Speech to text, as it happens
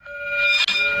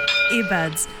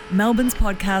Earbuds, Melbourne's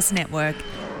podcast network.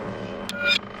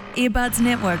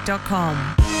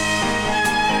 Earbudsnetwork.com.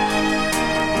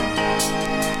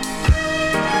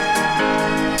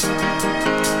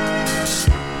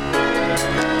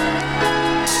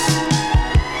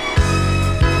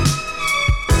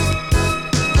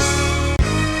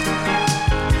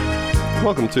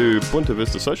 Welcome to Bunta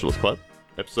Vista Socialist Club,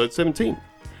 episode 17.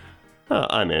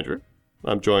 I'm Andrew.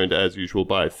 I'm joined, as usual,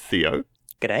 by Theo.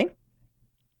 G'day.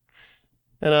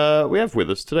 And we have with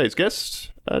us today's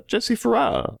guest, Jesse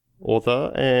Farrar,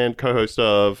 author and co-host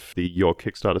of the Your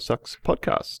Kickstarter Sucks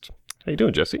podcast. How you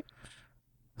doing, Jesse?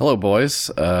 Hello,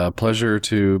 boys. Pleasure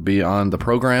to be on the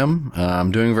program.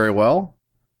 I'm doing very well.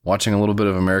 Watching a little bit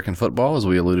of American football, as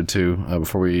we alluded to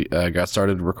before we got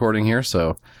started recording here.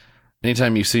 So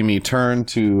anytime you see me turn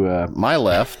to my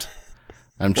left,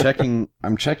 I'm checking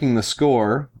the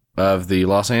score of the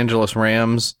Los Angeles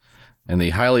Rams and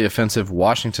the highly offensive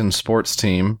Washington sports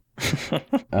team.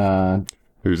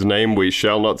 Whose name we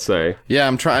shall not say. Yeah,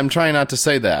 I'm trying not to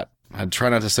say that. I try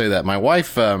not to say that. My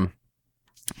wife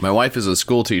is a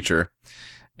school teacher,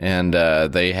 and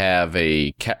they have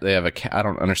a I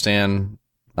don't understand.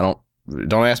 Don't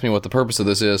ask me what the purpose of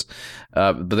this is.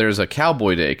 But there's a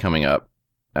Cowboy Day coming up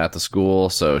at the school,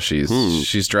 so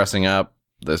she's dressing up.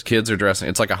 Those kids are dressing.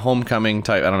 It's like a homecoming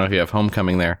type. I don't know if you have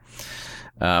homecoming there.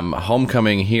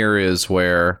 Homecoming here is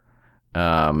where,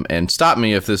 and stop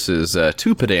me if this is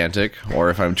too pedantic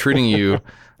or if I'm treating you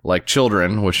like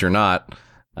children, which you're not.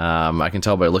 I can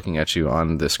tell by looking at you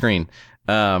on the screen.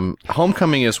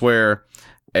 Homecoming is where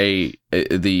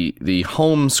the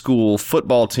home school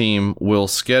football team will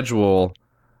schedule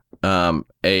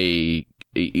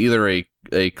either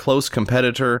a close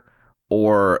competitor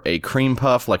or a cream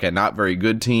puff, like a not very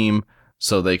good team,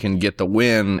 so they can get the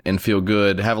win and feel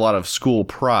good, have a lot of school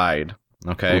pride,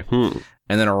 okay? Mm-hmm.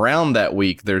 And then around that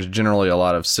week, there's generally a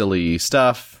lot of silly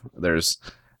stuff. There's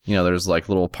like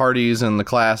little parties in the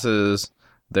classes.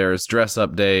 There's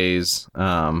dress-up days.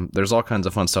 There's all kinds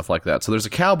of fun stuff like that. So there's a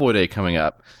Cowboy Day coming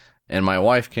up, and my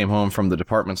wife came home from the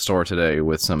department store today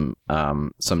with some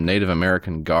Native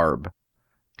American garb,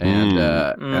 and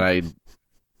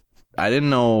I didn't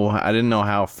know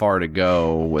how far to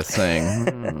go with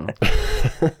saying,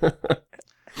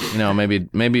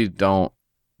 maybe don't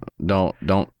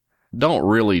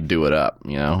really do it up,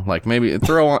 like maybe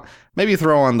throw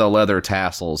on the leather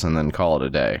tassels and then call it a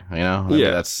day,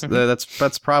 Yeah.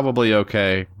 That's probably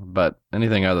okay, but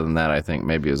anything other than that, I think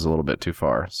maybe is a little bit too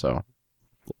far. So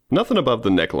Nothing above the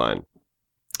neckline,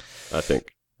 I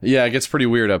think. Yeah, it gets pretty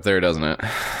weird up there, doesn't it?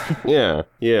 Yeah.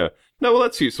 No, well,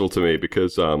 that's useful to me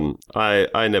because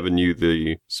I never knew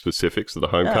the specifics of the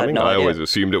homecoming. No I idea. always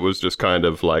assumed it was just kind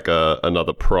of like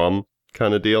another prom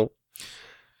kind of deal.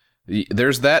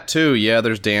 There's that too. Yeah,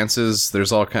 there's dances.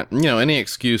 There's all kind. Any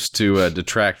excuse to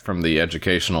detract from the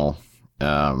educational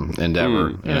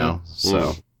endeavor.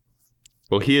 So.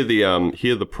 Well, here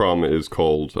the prom is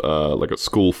called like a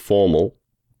school formal,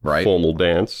 Right. Formal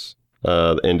dance,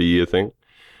 the end of year thing.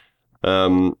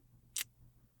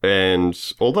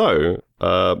 And although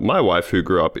my wife, who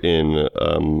grew up in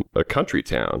a country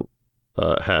town,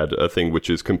 had a thing which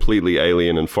is completely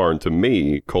alien and foreign to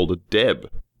me called a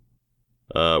deb,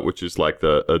 which is like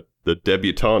the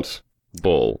debutante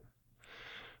ball.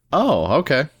 Oh,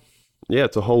 okay. Yeah,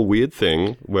 it's a whole weird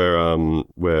thing where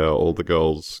all the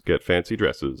girls get fancy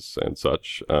dresses and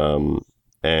such,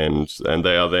 and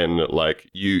they are then like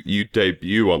you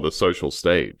debut on the social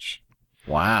stage.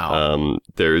 Wow.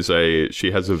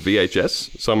 She has a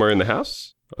VHS somewhere in the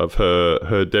house of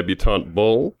her debutante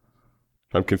ball.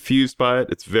 I'm confused by it.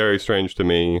 It's very strange to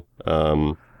me.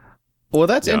 Well,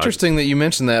 that's interesting that you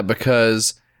mentioned that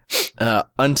because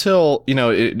until,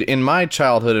 in my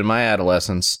childhood, in my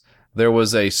adolescence, there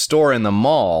was a store in the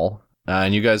mall,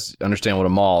 and you guys understand what a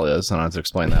mall is. I don't have to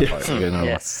explain that part. You guys know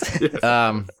Yes.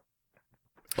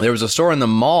 There was a store in the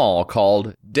mall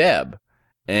called Deb.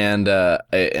 And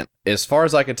as far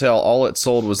as I could tell, all it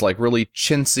sold was like really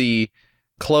chintzy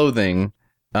clothing,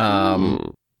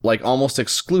 like almost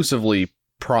exclusively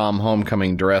prom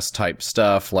homecoming dress type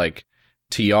stuff, like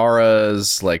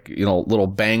tiaras, like, little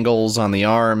bangles on the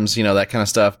arms, that kind of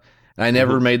stuff. And I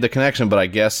never made the connection, but I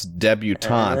guess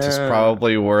debutante is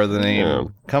probably where the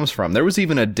name comes from. There was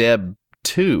even a Deb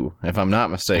 2, if I'm not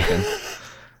mistaken.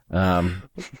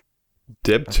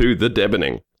 Deb 2, the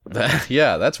debening.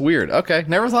 Yeah, that's weird. Okay,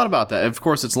 never thought about that. Of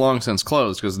course, it's long since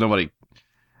closed because nobody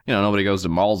goes to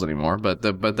malls anymore. But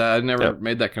I never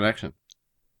made that connection.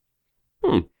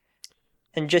 And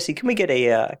Jesse, can we get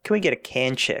a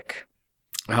can chick?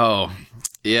 Oh,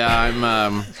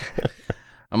 yeah,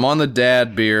 I'm on the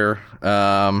dad beer.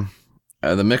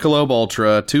 The Michelob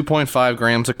Ultra, 2.5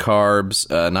 grams of carbs,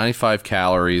 95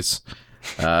 calories.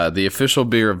 The official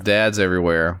beer of dads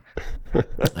everywhere.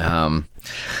 I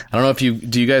don't know if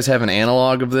do you guys have an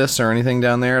analog of this or anything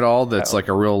down there at all that's like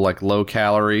a real like low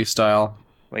calorie style?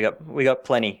 We got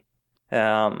plenty.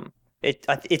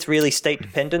 It's really state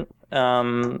dependent.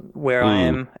 Where I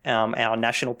am, our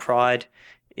national pride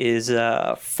is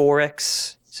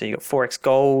 4X. So you got 4X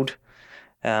Gold.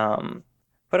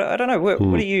 But I don't know.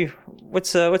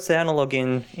 What's the analog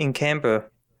in Canberra?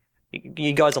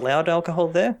 You guys allowed alcohol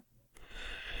there?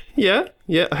 Yeah.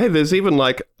 Hey, there's even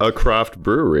like a craft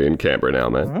brewery in Canberra now,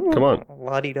 man. Come on,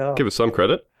 La-di-da. give us some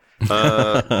credit.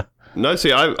 No,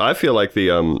 see, I feel like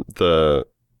the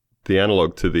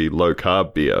analog to the low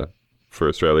carb beer for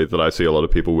Australia that I see a lot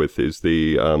of people with is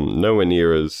the nowhere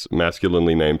near as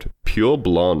masculinely named Pure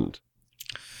Blonde.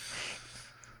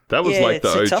 That was like the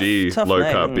OG tough low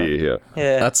name, carb beer here.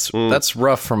 Yeah. That's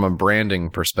rough from a branding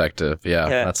perspective. Yeah.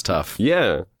 That's tough.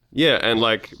 Yeah, and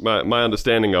like my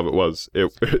understanding of it was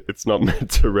it's not meant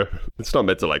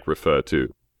to like refer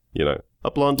to, you know,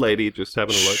 a blonde lady just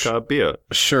having a low carb beer.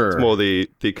 Sure. It's more the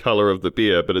color of the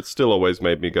beer, but it still always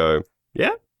made me go,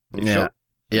 yeah. Sure?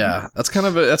 Yeah. That's kind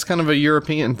of a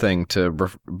European thing to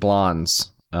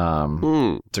blondes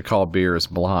to call beers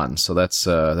blondes. So that's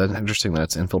interesting that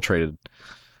it's infiltrated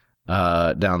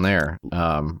down there.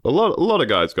 A lot of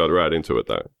guys got right into it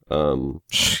though. A lot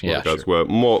of guys were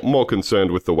more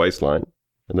concerned with the waistline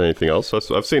than anything else.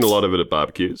 I've seen a lot of it at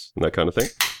barbecues and that kind of thing.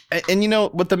 And you know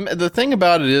what the thing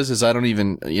about it is I don't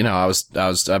even, you know,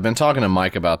 I've been talking to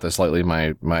Mike about this lately,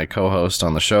 my co-host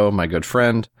on the show, my good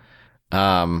friend.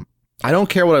 I don't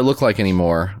care what I look like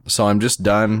anymore, so I'm just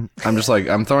done. I'm just like,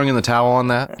 I'm throwing in the towel on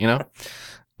that, you know?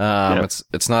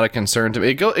 It's not a concern to me.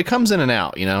 It comes in and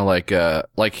out, you know,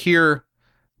 like here,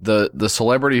 the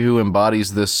celebrity who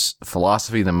embodies this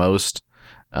philosophy the most,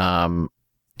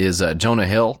 is Jonah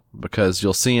Hill, because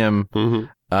you'll see him, you'll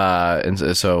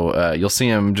see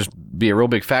him just be a real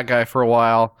big fat guy for a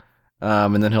while,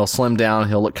 and then he'll slim down,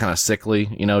 he'll look kind of sickly,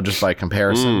 you know, just by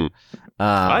comparison.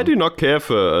 I do not care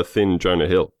for a thin Jonah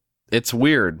Hill. It's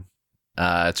weird.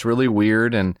 It's really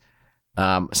weird, and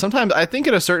sometimes I think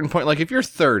at a certain point, like if you're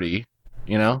 30,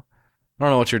 you know, I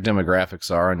don't know what your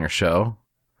demographics are on your show,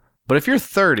 but if you're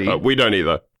 30, we don't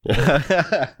either.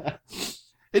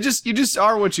 you just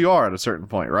are what you are at a certain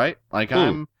point, right? Like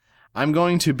I'm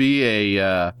going to be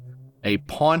a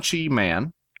paunchy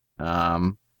man.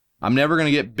 I'm never going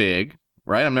to get big,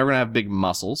 right? I'm never going to have big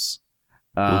muscles.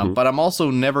 But I'm also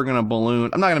never going to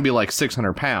balloon. I'm not going to be like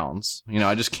 600 pounds. You know,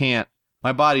 I just can't,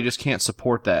 my body just can't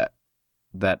support that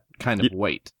kind of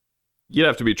weight. You'd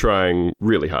have to be trying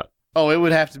really hard. Oh, it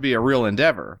would have to be a real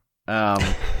endeavor. But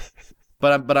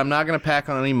I'm not going to pack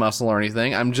on any muscle or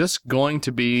anything. I'm just going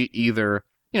to be either,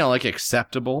 you know, like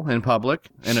acceptable in public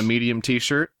in a medium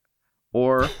t-shirt,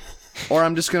 or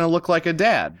I'm just going to look like a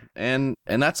dad, and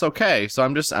that's okay. So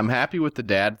I'm happy with the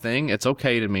dad thing. It's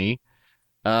okay to me.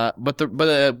 But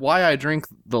why I drink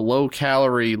the low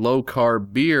calorie, low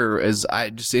carb beer is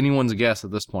just anyone's guess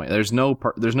at this point. There's no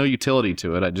utility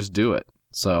to it. I just do it.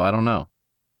 So I don't know.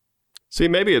 See,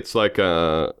 maybe it's like we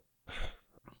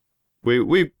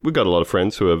got a lot of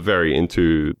friends who are very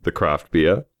into the craft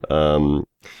beer.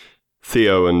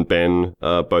 Theo and Ben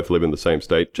both live in the same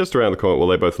state, just around the corner. Well,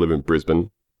 they both live in Brisbane.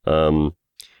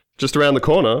 Just around the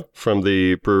corner from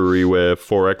the brewery where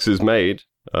 4X is made,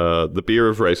 the beer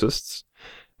of racists.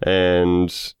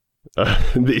 And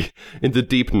in the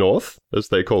deep north, as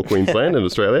they call Queensland in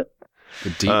Australia. The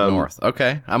deep north.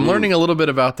 Okay. I'm learning a little bit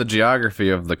about the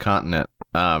geography of the continent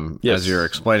as you're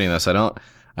explaining this. I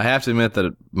have to admit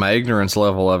that my ignorance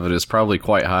level of it is probably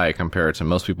quite high compared to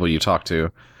most people you talk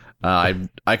to.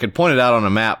 I could point it out on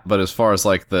a map, but as far as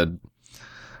like the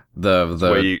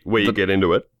where you get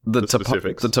into it, the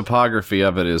specifics. The topography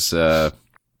of it is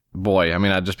boy, I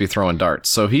mean, I'd just be throwing darts.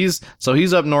 So he's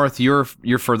up north. You're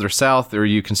further south, or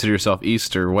you consider yourself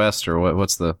east or west, or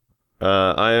what's the?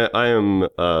 I am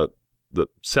the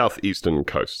southeastern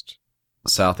coast.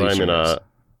 Southeastern. I'm in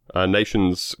our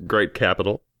nation's great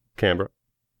capital, Canberra,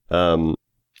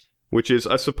 which is,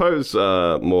 I suppose,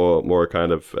 more a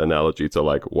kind of analogy to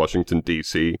like Washington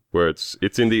D.C., where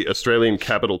it's in the Australian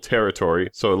Capital Territory,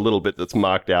 so a little bit that's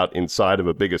marked out inside of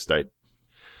a bigger state.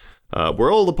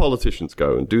 Where all the politicians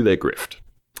go and do their grift.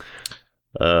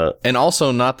 And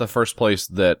also not the first place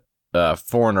that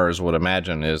foreigners would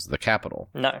imagine is the capital.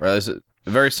 No. Right? Is it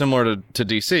very similar to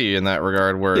D.C. in that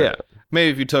regard, where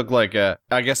maybe if you took like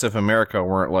I guess if America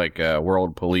weren't like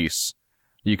world police,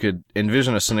 you could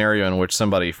envision a scenario in which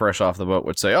somebody fresh off the boat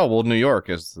would say, oh, well, New York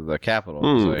is the capital.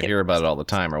 So I hear about it all the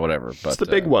time or whatever. But it's the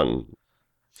big one.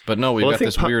 But no, we've Well, I got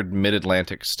think this weird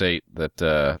mid-Atlantic state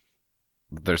that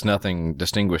there's nothing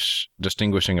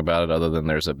distinguishing about it other than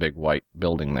there's a big white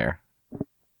building there.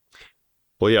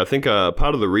 Well, yeah, I think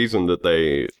part of the reason that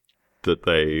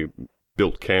they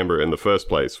built Canberra in the first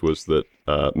place was that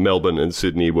Melbourne and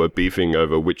Sydney were beefing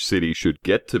over which city should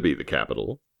get to be the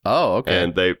capital. Oh, okay.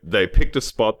 And they picked a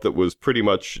spot that was pretty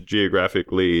much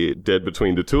geographically dead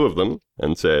between the two of them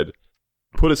and said,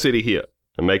 put a city here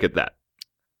and make it that.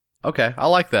 Okay, I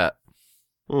like that.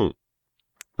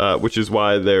 Which is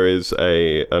why there is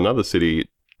another city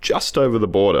just over the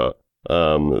border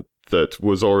that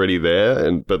was already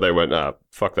there, but they went,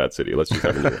 fuck that city, let's just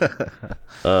have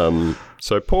a new.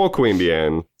 So poor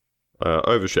Queanbeyan,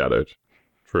 overshadowed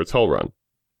for its whole run.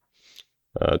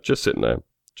 Just sitting there,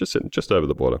 just over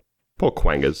the border. Poor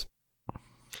Quangers.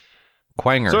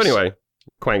 Quangers. So anyway,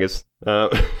 Quangers.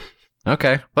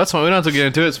 Okay, that's fine. We don't have to get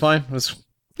into it. It's fine. Just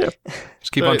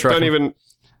keep on trucking.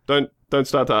 Don't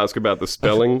start to ask about the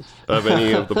spelling of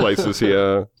any of the places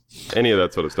here, any of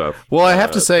that sort of stuff. Well, I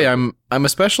have to say, I'm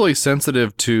especially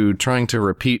sensitive to trying to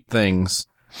repeat things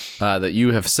that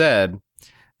you have said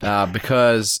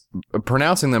because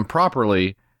pronouncing them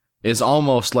properly is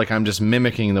almost like I'm just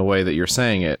mimicking the way that you're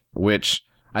saying it, which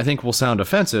I think will sound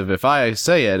offensive if I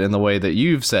say it in the way that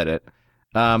you've said it,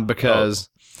 because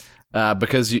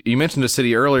you mentioned a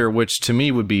city earlier, which to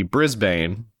me would be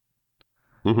Brisbane.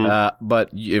 Mm-hmm.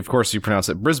 But of course you pronounce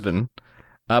it Brisbane.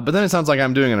 But then it sounds like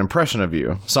I'm doing an impression of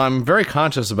you. So I'm very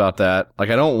conscious about that. Like,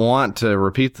 I don't want to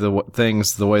repeat the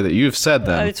things the way that you've said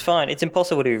them. No, it's fine. It's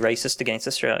impossible to be racist against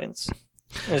Australians.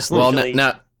 Well,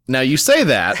 now you say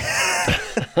that.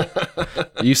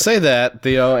 You say that,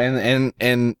 Theo,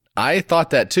 and I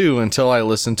thought that too until I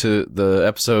listened to the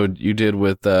episode you did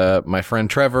with my friend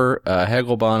Trevor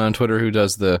Hegelbahn on Twitter, who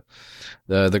does the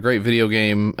great video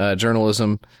game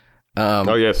journalism.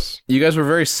 Oh, yes. You guys were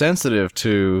very sensitive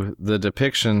to the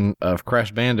depiction of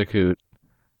Crash Bandicoot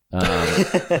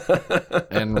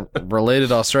and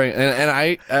related Australian. And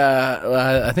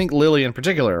I think Lily in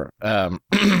particular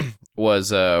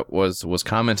was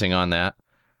commenting on that,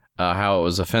 how it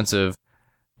was offensive,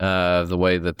 the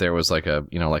way that there was like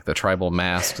the tribal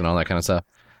masks and all that kind of stuff.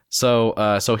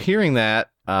 So hearing that,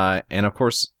 and of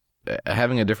course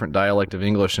having a different dialect of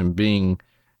English and being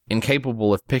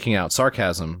incapable of picking out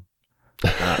sarcasm.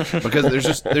 Because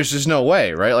there's just no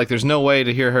way, right? Like, there's no way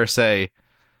to hear her say,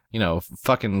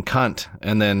 fucking cunt,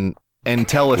 and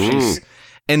tell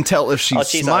if she's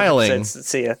smiling.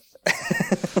 See ya.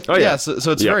 Oh yeah.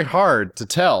 So it's very hard to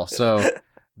tell. So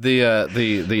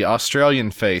the Australian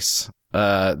face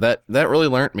that really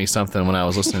learnt me something when I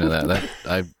was listening to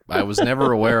that. I was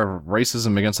never aware of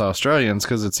racism against Australians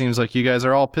because it seems like you guys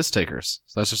are all piss takers.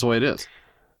 So that's just the way it is.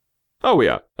 Oh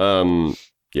yeah.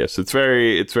 Yes, it's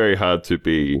very hard to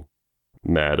be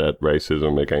mad at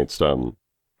racism against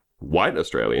white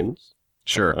Australians.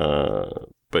 Sure.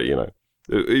 But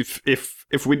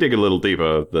if we dig a little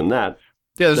deeper than that,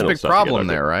 there's a big problem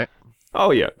there, right?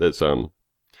 Oh yeah, there's don't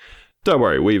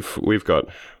worry, we've got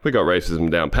racism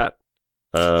down pat.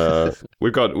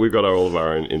 We've got all of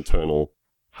our own internal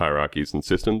hierarchies and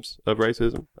systems of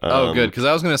racism. Oh, good, because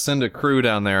I was going to send a crew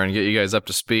down there and get you guys up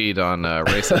to speed on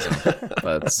racism.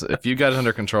 But if you got it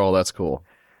under control, that's cool.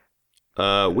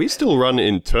 We still run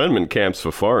internment camps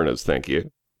for foreigners, thank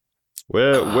you.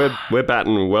 We're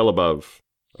batting well above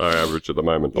our average at the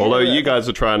moment. Yeah, although you guys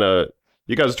are trying to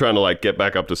like get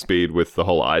back up to speed with the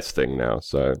whole ICE thing now.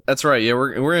 So that's right. Yeah,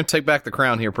 we're going to take back the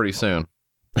crown here pretty soon.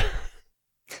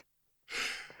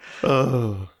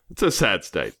 Oh, it's a sad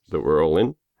state that we're all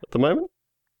in at the moment.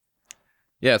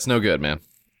 Yeah, it's no good, man.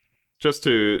 Just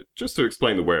to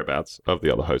explain the whereabouts of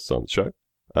the other hosts on the show,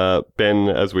 Ben,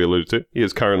 as we alluded to, he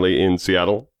is currently in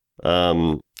Seattle,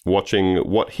 watching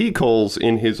what he calls,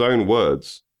 in his own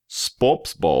words,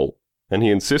 Sports Bowl, and he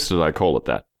insisted I call it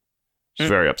that. It's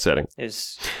very upsetting.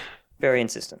 Is very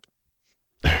insistent.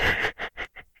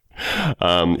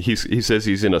 He says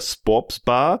he's in a sports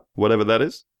bar, whatever that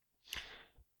is.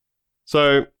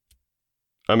 So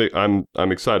I'm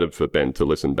excited for Ben to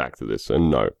listen back to this and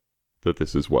know that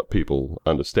this is what people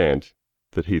understand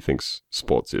that he thinks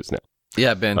sports is now.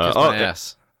 Yeah, Ben, kiss my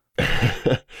ass.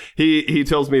 He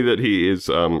tells me that he is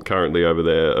currently over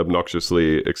there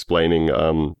obnoxiously explaining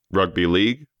rugby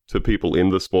league to people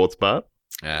in the sports bar.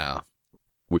 Yeah,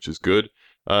 which is good.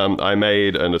 I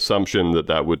made an assumption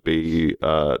that would be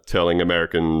telling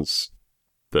Americans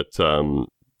that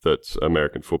that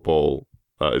American football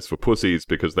is for pussies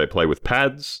because they play with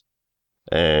pads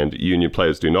and union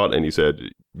players do not. And he said,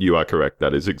 you are correct.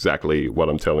 That is exactly what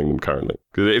I'm telling them currently.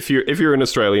 Because if you're an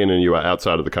Australian and you are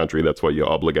outside of the country, that's what you're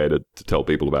obligated to tell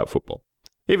people about football.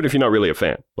 even if you're not really a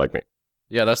fan like me.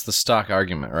 Yeah, that's the stock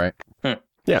argument, right?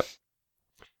 Yeah.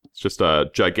 It's just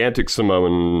gigantic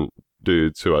Samoan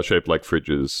dudes who are shaped like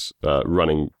fridges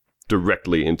running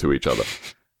directly into each other.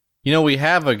 You know, we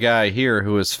have a guy here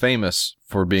who is famous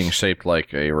for being shaped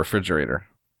like a refrigerator.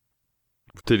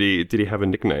 Did he have a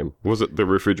nickname? Was it the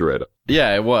refrigerator?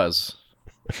 Yeah, it was.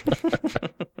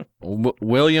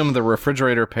 William the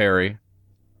Refrigerator Perry.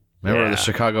 Member of the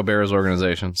Chicago Bears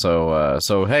organization.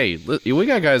 So hey, we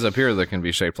got guys up here that can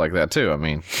be shaped like that too. I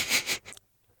mean,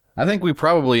 I think we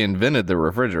probably invented the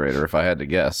refrigerator, if I had to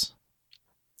guess.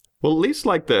 Well, at least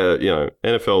like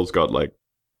NFL's got like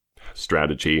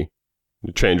strategy,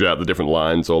 you change out the different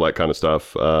lines, all that kind of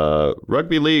stuff.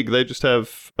 Rugby league, they just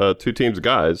have two teams of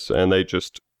guys, and they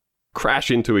just crash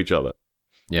into each other,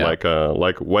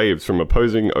 like waves from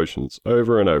opposing oceans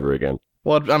over and over again.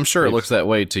 Well, I'm sure it looks that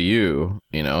way to you,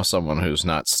 someone who's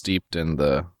not steeped in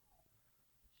the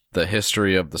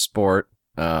history of the sport,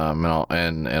 and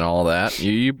all that.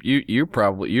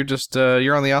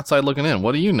 You're on the outside looking in.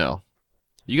 What do you know?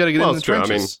 You got to get in the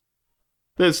trenches.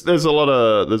 I mean, there's a lot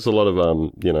of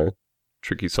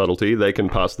tricky subtlety. They can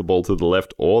pass the ball to the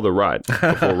left or the right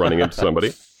before running into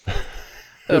somebody.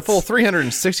 A full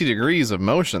 360 degrees of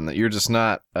motion that you're just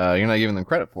not giving them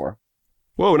credit for.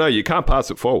 Whoa, no, you can't pass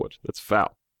it forward. That's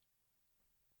foul.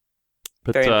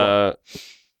 But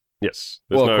yes.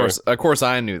 Well, of course,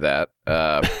 I knew that.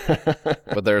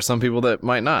 But there are some people that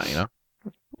might not.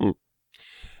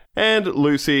 And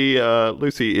Lucy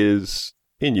is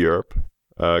in Europe,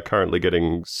 currently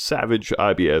getting savage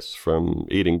IBS from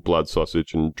eating blood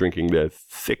sausage and drinking their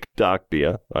thick dark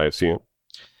beer, I assume.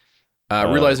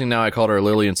 Realizing now I called her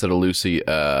Lily instead of Lucy,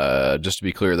 just to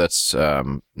be clear, that's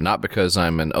not because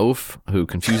I'm an oaf who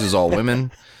confuses all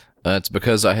women. It's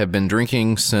because I have been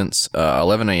drinking since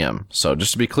 11 a.m. So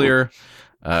just to be clear,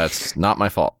 it's not my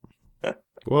fault.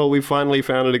 Well, we finally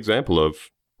found an example of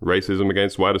racism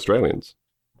against white Australians.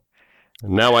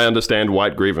 Now I understand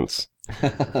white grievance.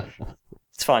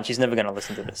 It's fine. She's never going to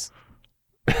listen to this.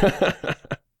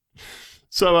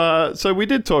 So we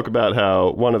did talk about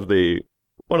how one of the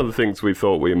things we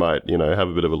thought we might, have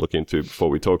a bit of a look into before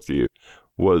we talk to you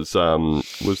was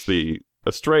the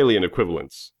Australian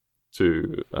equivalence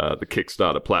to the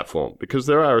Kickstarter platform, because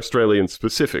there are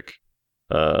Australian-specific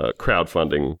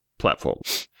crowdfunding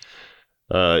platforms.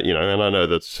 And I know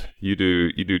that you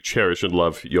do cherish and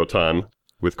love your time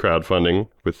with crowdfunding,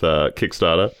 with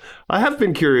Kickstarter. I have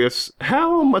been curious,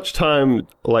 how much time,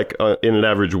 in an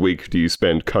average week, do you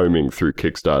spend combing through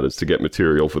Kickstarters to get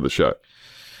material for the show?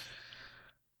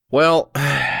 Well,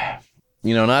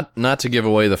 not to give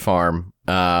away the farm,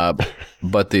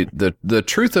 but the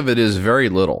truth of it is very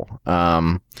little,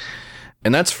 and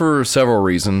that's for several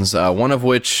reasons. One of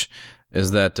which is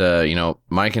that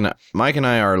Mike and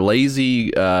I are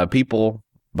lazy people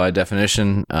by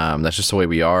definition. That's just the way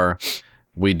we are.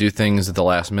 We do things at the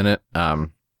last minute. Right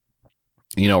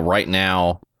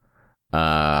now,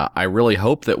 I really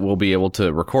hope that we'll be able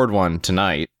to record one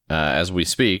tonight as we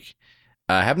speak.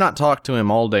 I have not talked to him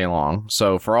all day long,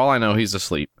 so for all I know, he's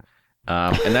asleep.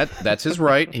 And that's his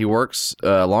right. He works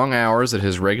long hours at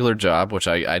his regular job, which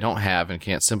I don't have and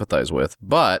can't sympathize with.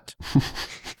 But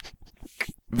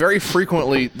very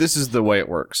frequently, this is the way it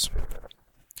works.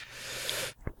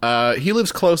 He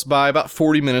lives close by, about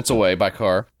 40 minutes away by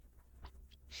car,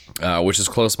 which is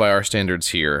close by our standards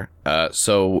here.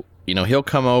 So, he'll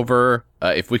come over.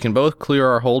 If we can both clear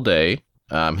our whole day,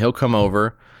 he'll come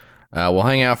over. We'll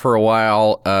hang out for a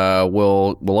while.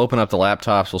 We'll open up the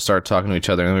laptops. We'll start talking to each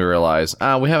other, and we realize,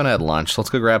 we haven't had lunch. Let's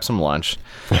go grab some lunch.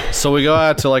 So we go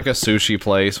out to like a sushi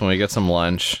place when we get some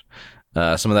lunch.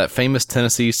 Some of that famous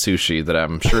Tennessee sushi that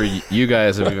I'm sure you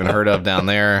guys have even heard of down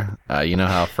there. You know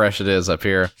how fresh it is up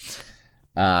here.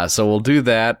 So we'll do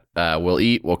that. We'll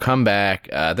eat. We'll come back.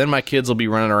 Then my kids will be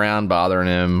running around bothering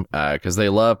him because they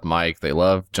love Mike. They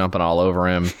love jumping all over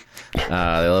him. They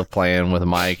love playing with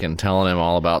Mike and telling him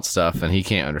all about stuff, and he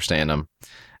can't understand them.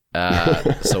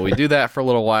 So we do that for a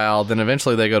little while. Then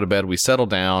eventually they go to bed. We settle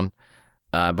down.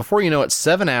 Before you know it,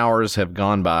 7 hours have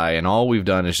gone by, and all we've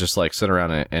done is just sit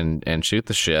around and shoot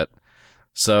the shit.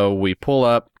 So we pull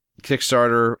up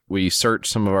Kickstarter. We search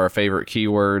some of our favorite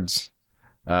keywords.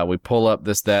 We pull up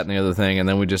this, that, and the other thing, and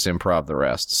then we just improv the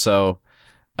rest. So,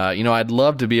 I'd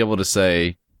love to be able to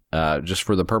say, just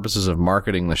for the purposes of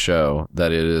marketing the show,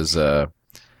 that it is,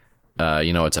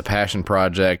 it's a passion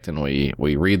project, and we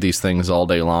read these things all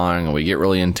day long, and we get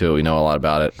really into it. We know a lot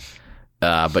about it.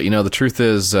 But the truth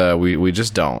is, we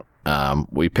just don't.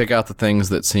 We pick out the things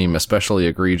that seem especially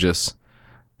egregious,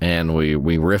 and we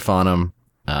riff on them.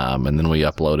 and then we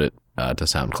upload it to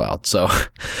SoundCloud. So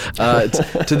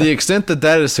to the extent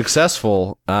that is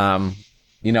successful,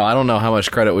 you know, I don't know how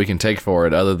much credit we can take for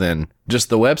it other than just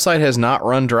the website has not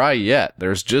run dry yet.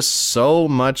 There's just so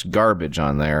much garbage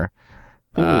on there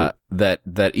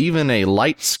that even a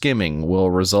light skimming will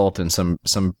result in some,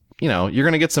 you know, you're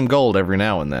going to get some gold every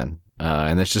now and then.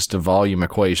 And it's just a volume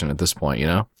equation at this point, you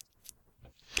know?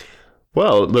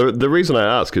 Well, the reason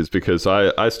I ask is because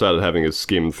I started having a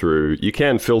skim through. You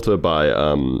can filter by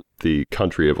the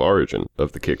country of origin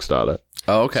of the Kickstarter.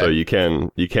 Oh, okay. So you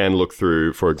can look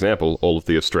through, for example, all of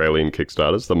the Australian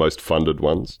Kickstarters, the most funded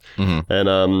ones. Mm-hmm.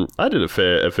 And I did a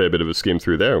fair bit of a skim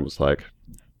through there and was like,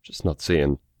 just not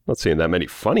seeing that many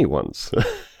funny ones.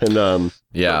 And it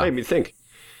made me think.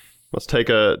 Must take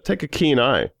a keen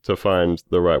eye to find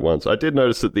the right ones. I did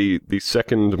notice that the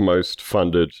second most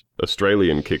funded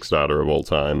Australian Kickstarter of all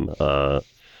time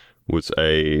was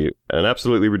an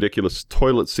absolutely ridiculous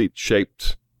toilet seat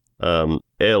shaped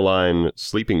airline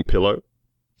sleeping pillow.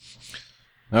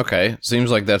 Okay, seems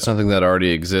like that's something that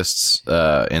already exists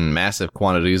in massive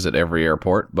quantities at every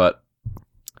airport, but...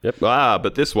 Yep.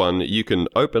 But this one you can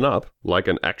open up like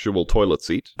an actual toilet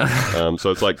seat.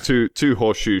 So it's like two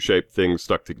horseshoe-shaped things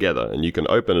stuck together, and you can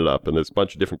open it up, and there's a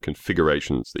bunch of different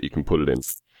configurations that you can put it in.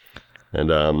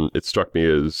 And it struck me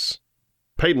as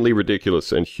patently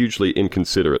ridiculous and hugely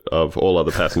inconsiderate of all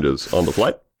other passengers on the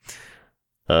flight.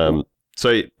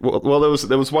 So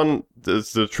there was one.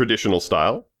 There's the traditional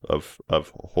style of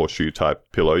horseshoe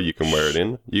type pillow. You can wear it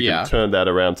in. You can turn that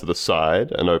around to the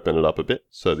side and open it up a bit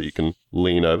so that you can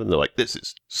lean over. And they're like, this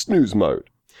is snooze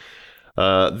mode.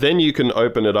 Then you can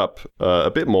open it up a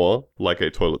bit more like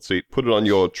a toilet seat. Put it on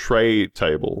your tray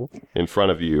table in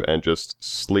front of you and just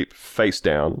sleep face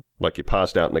down like you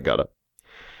passed out in the gutter.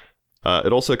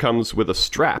 It also comes with a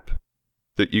strap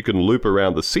that you can loop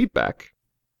around the seat back.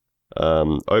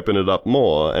 Open it up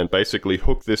more and basically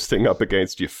hook this thing up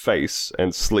against your face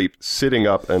and sleep sitting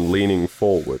up and leaning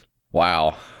forward.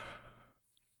 Wow.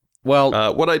 Well,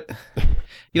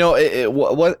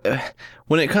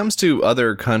 when it comes to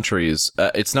other countries,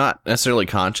 it's not necessarily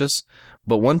conscious,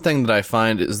 but one thing that I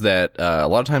find is that a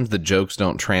lot of times the jokes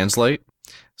don't translate.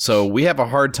 So we have a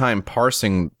hard time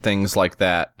parsing things like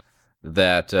that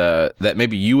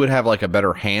maybe you would have like a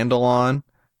better handle on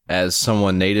as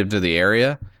someone native to the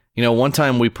area. You know, one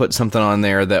time we put something on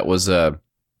there that was it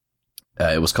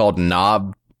was called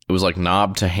knob. It was like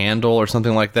knob to handle or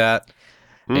something like that.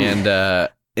 And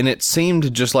it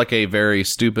seemed just like a very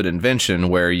stupid invention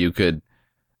where you could,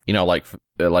 you know, like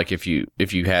if you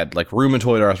had like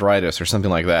rheumatoid arthritis or something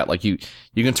like that, like you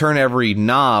can turn every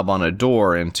knob on a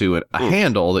door into a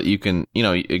handle that you can, you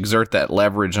know, exert that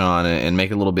leverage on and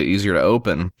make it a little bit easier to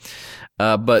open.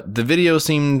 But the video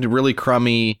seemed really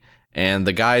crummy. And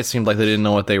the guys seemed like they didn't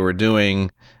know what they were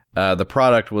doing. The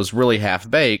product was really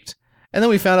half-baked. And then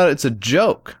we found out it's a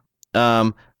joke.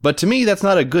 But to me, that's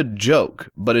not a good joke.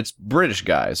 But it's British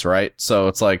guys, right? So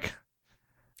it's like...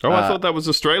 Oh, I thought that was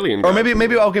Australian. Or maybe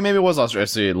it was Australian.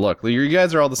 See, look, you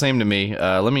guys are all the same to me.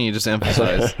 Let me just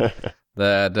emphasize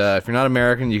that if you're not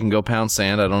American, you can go pound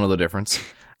sand. I don't know the difference.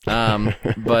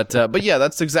 But yeah,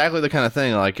 that's exactly the kind of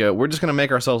thing. Like, we're just gonna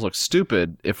make ourselves look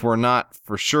stupid if we're not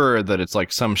for sure that it's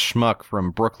like some schmuck from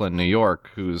Brooklyn, New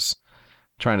York, who's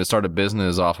trying to start a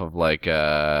business off of like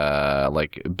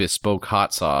bespoke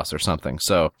hot sauce or something.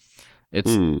 So it's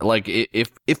like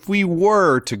if we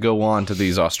were to go on to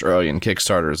these Australian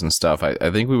Kickstarters and stuff, I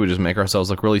think we would just make ourselves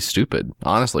look really stupid.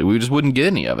 Honestly, we just wouldn't get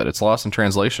any of it. It's lost in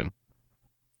translation.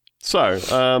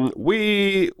 So,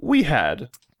 we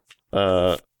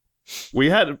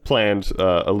had planned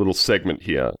a little segment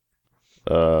here,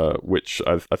 which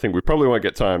I think we probably won't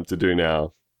get time to do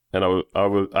now. And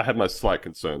I had my slight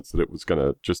concerns that it was going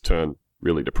to just turn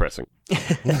really depressing,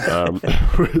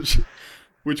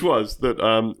 which was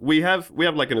that we have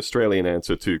like an Australian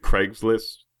answer to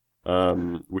Craigslist,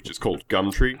 which is called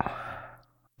Gumtree.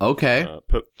 Okay.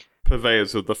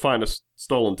 Purveyors of the finest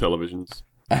stolen televisions.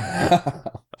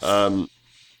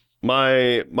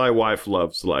 My wife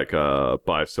loves like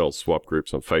buy, sell, swap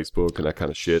groups on Facebook and that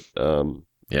kind of shit.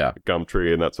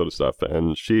 Gumtree and that sort of stuff.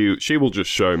 And she will just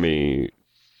show me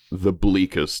the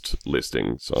bleakest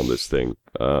listings on this thing.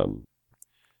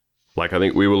 Like I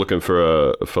think we were looking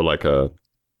for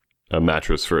a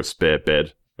mattress for a spare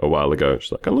bed a while ago.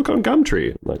 She's like, I look on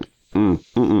Gumtree. I'm like,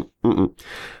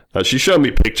 she showed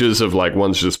me pictures of like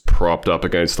ones just propped up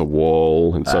against the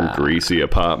wall in some greasy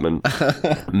apartment.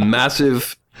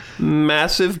 Massive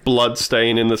blood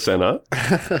stain in the center,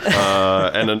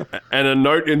 and a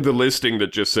note in the listing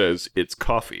that just says it's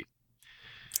coffee.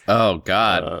 Oh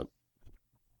God!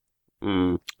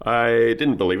 I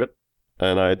didn't believe it,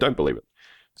 and I don't believe it.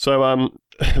 So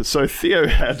so Theo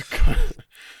had.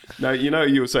 Now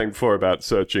you were saying before about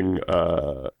searching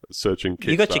Kickstarter.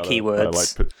 You got your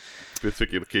keywords. By, like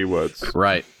particular keywords.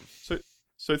 Right.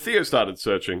 So Theo started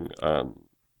searching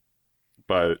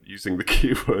by using the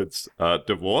keywords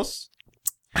divorce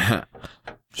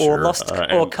or lost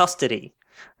or custody.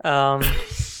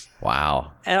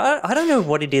 Wow. And I don't know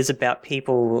what it is about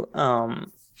people.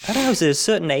 I don't know. Is there a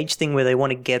certain age thing where they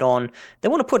want to get on? They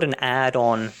want to put an ad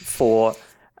on for,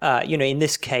 in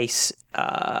this case,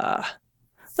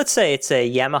 let's say it's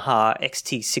a Yamaha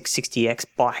XT660X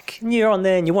bike, and you're on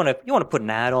there, and you want to put an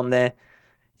ad on there,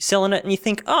 you're selling it, and you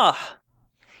think,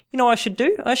 you know what I should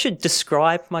do? I should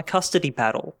describe my custody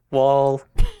battle while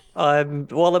I'm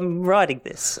writing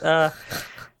this.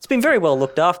 It's been very well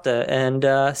looked after, and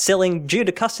selling due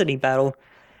to custody battle.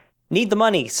 Need the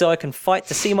money so I can fight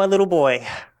to see my little boy.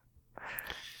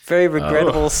 Very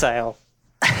regrettable sale.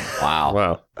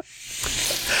 Wow.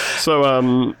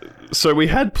 So we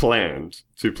had planned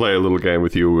to play a little game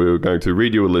with you. We were going to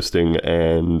read you a listing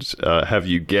and have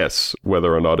you guess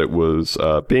whether or not it was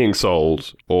being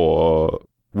sold, or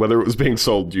whether it was being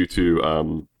sold due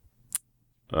to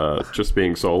just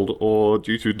being sold, or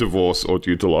due to divorce, or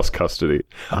due to lost custody.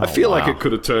 I feel like it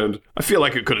could have turned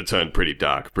pretty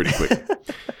dark pretty quick.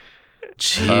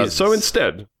 So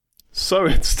instead,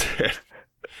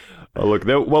 oh look,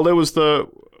 there was the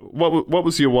what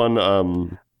was your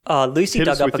one? Lucy hit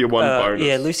dug us up with your one bonus.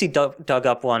 Yeah, Lucy dug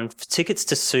up one tickets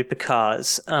to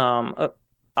supercars. I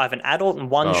have an adult and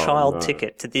one child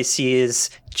ticket to this year's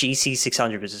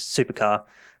GC600, which is a supercar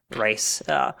race.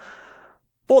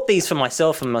 Bought these for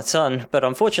myself and my son, but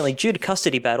unfortunately, due to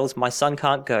custody battles, my son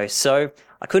can't go, so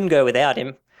I couldn't go without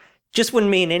him. Just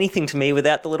wouldn't mean anything to me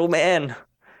without the little man.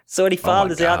 So any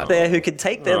fathers out there who could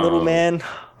take their little man,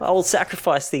 I will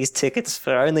sacrifice these tickets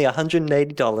for only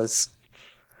 $180.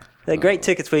 They're great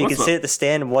tickets where you can sit at the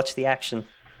stand and watch the action.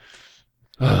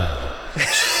 That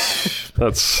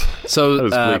is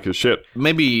bleak as shit.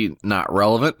 Maybe not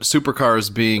relevant.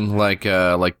 Supercars being like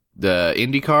the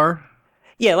IndyCar.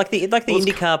 Yeah, like the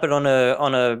IndyCar, but on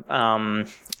a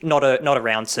not a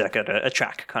round circuit, a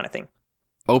track kind of thing.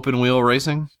 Open wheel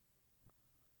racing.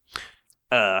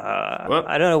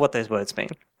 I don't know what those words mean.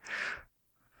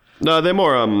 No, they're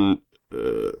more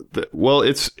well,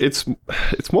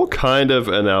 it's more kind of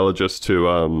analogous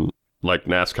to like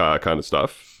NASCAR kind of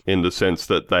stuff, in the sense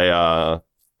that they are,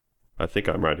 I think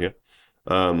I'm right here.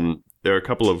 There are a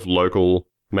couple of local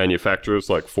manufacturers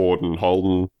like Ford and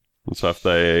Holden and stuff.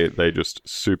 They just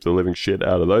soup the living shit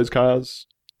out of those cars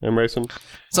and race them.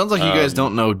 Sounds like you guys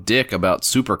don't know dick about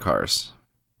supercars.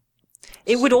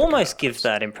 It would almost give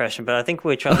that impression, but I think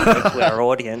we're trying to talk to our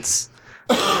audience.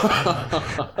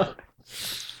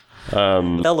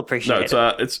 They'll appreciate it.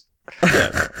 It's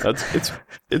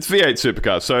V8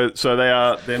 supercars. So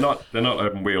they're not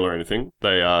open wheel or anything.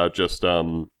 They are just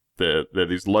they're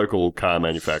these local car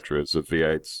manufacturers of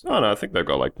V8s. Oh no, I think they've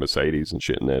got like Mercedes and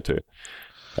shit in there too.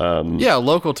 Yeah,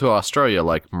 local to Australia,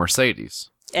 like Mercedes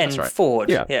and right.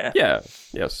 Ford. Yeah.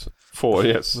 Yes. Ford.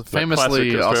 Yes.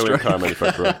 Famously Australian car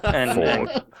manufacturer. and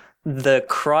Ford. The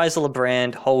Chrysler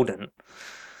brand Holden.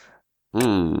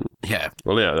 Yeah.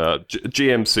 Well, yeah.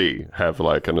 GMC have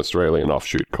like an Australian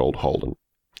offshoot called Holden.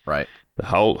 Right. The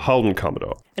Holden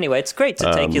Commodore. Anyway, it's great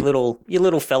to take your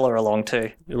little fella along too.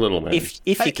 Your little man. If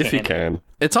you can. If you can.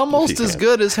 It's almost as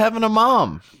good as having a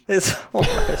mom. It's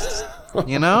almost.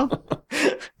 You know?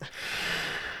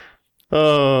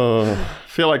 Oh, I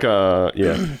feel like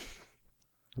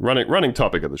running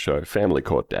topic of the show, family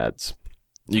court dads.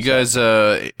 You guys,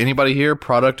 anybody here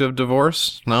product of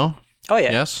divorce? No? Oh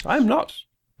yeah. Yes? I'm not.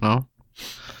 No?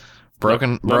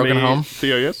 Broken home?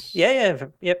 Theo, yes? Yeah.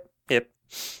 Yep.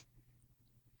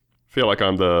 Feel like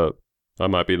I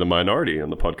might be the minority in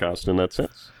the podcast in that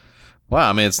sense. Well,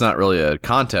 I mean, it's not really a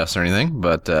contest or anything,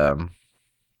 but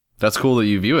that's cool that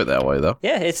you view it that way, though.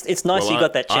 Yeah, it's nice Well, you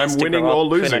got that chance I'm to winning grow or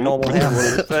up in a losing. normal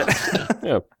house. But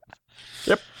Yeah.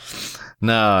 Yep.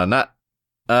 No,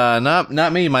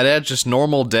 not me. My dad's just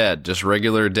normal dead, just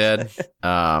regular dead.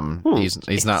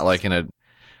 He's not like in a.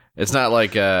 It's not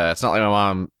like my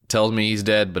mom tells me he's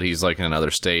dead, but he's like in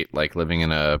another state, like living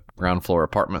in a ground floor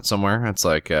apartment somewhere. It's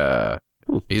like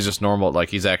he's just normal, like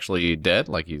he's actually dead,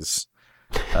 like he's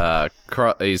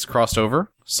he's crossed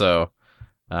over. So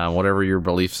whatever your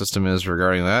belief system is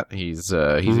regarding that, he's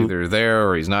either there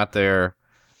or he's not there.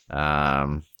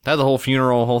 Had the whole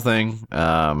funeral, whole thing.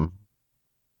 Put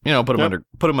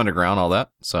him underground, all that.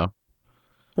 So,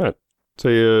 Right. So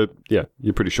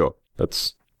you're pretty sure.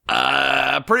 That's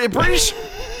pretty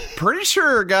Pretty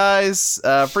sure, guys.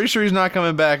 Pretty sure he's not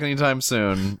coming back anytime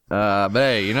soon. But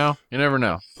hey, you never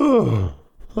know. Oh.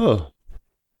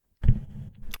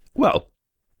 Well,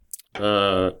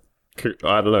 I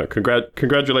don't know.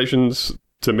 Congratulations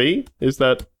to me. Is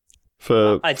that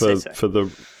for I'd say so. for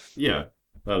the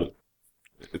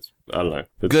it's I don't know.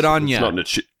 Good on ya.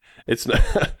 It's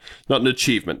not an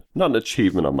achievement. Not an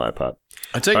achievement on my part.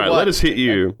 I tell you All right, what. let us hit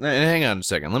you. Hang on a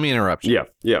second. Let me interrupt you.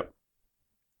 Yeah.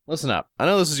 Listen up. I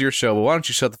know this is your show, but why don't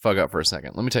you shut the fuck up for a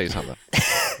second? Let me tell you something.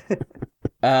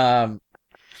 So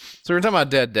we're talking about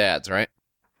dead dads, right?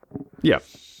 Yeah.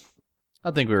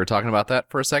 I think we were talking about that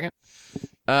for a second.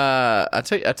 I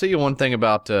tell you one thing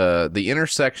about the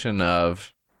intersection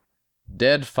of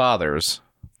dead fathers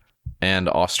and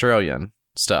Australian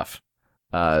stuff.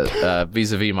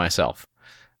 Vis-a-vis myself.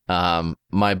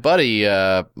 My buddy,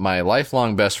 my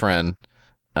lifelong best friend,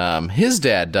 his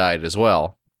dad died as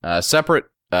well. Separate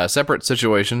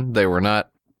situation. They were not.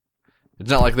 It's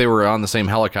not like they were on the same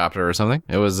helicopter or something.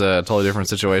 It was a totally different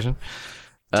situation.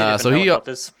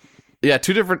 Helicopters. Yeah,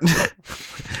 two different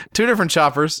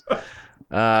choppers.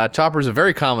 Choppers are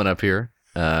very common up here.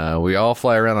 We all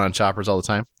fly around on choppers all the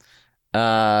time.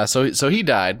 So he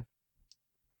died.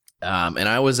 And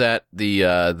I was at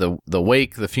the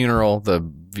wake, the funeral, the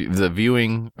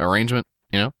viewing arrangement,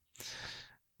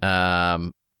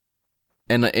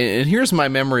 and here's my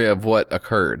memory of what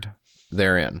occurred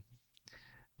therein.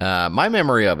 My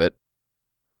memory of it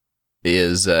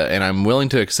is, and I'm willing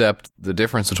to accept the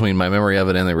difference between my memory of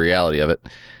it and the reality of it,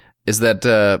 is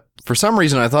that for some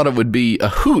reason I thought it would be a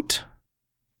hoot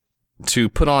to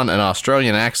put on an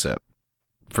Australian accent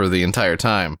for the entire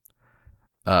time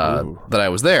that I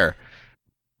was there.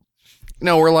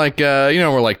 We're like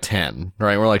 10,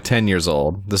 right? We're like 10 years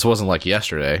old. This wasn't like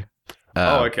yesterday.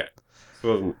 Okay.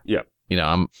 Yeah.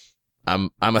 I'm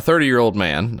a 30-year-old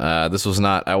man. This was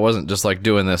not. I wasn't just like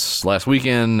doing this last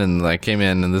weekend and I came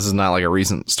in, and this is not like a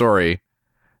recent story.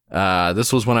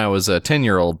 This was when I was a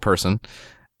 10-year-old person,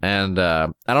 and I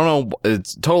don't know.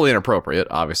 It's totally inappropriate,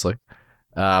 obviously,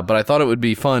 but I thought it would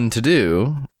be fun to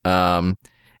do.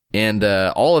 And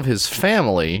all of his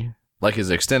family, like his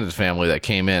extended family that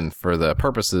came in for the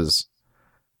purposes,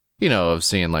 of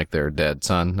seeing like their dead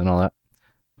son and all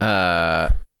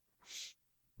that,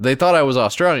 they thought I was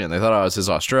Australian. They thought I was his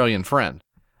Australian friend.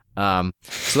 So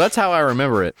that's how I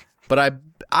remember it. But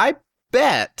I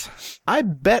bet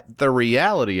the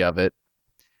reality of it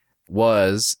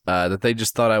was that they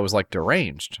just thought I was like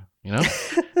deranged,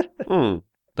 Don't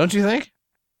you think?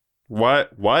 Why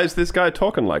is this guy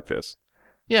talking like this?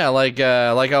 Yeah,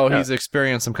 he's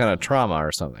experienced some kind of trauma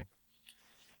or something.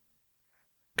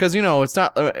 Because, it's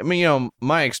not,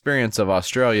 my experience of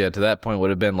Australia to that point would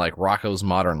have been like Rocco's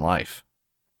Modern Life.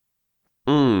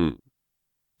 Yeah,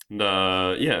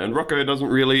 and Rocco doesn't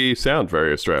really sound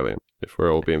very Australian, if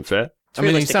we're all being fair. It's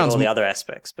he sounds all the other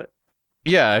aspects, but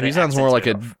yeah, he sounds more like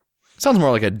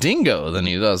a dingo than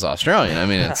he does Australian. I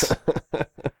mean, it's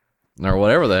or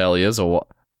whatever the hell he is, a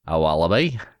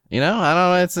wallaby. I don't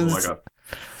know. It's like a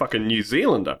fucking New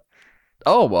Zealander.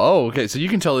 Oh, okay. So you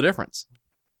can tell the difference.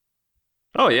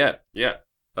 Oh yeah.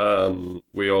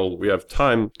 We have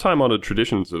time-honored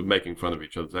traditions of making fun of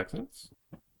each other's accents.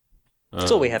 That's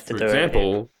all we have to do. For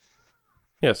example,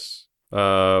 yes,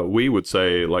 we would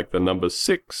say like the number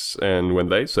 6, and when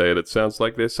they say it, it sounds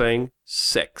like they're saying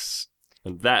sex,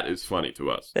 and that is funny to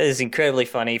us. That is incredibly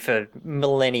funny for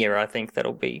millennia. I think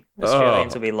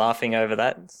Australians will be laughing over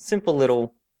that simple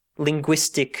little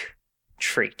linguistic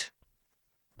treat.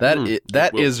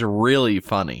 That is really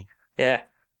funny. Yeah.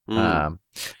 So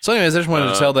anyways, I just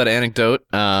wanted to tell that anecdote.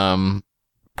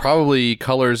 Probably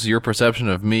colors your perception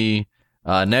of me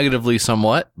negatively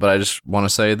somewhat, but I just want to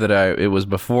say that it was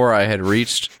before I had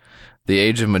reached the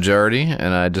age of majority,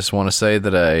 and I just want to say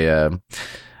that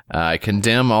I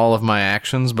condemn all of my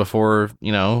actions before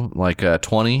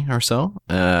 20 or so.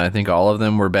 I think all of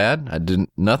them were bad.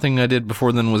 Nothing I did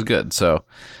before then was good. So,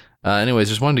 anyways,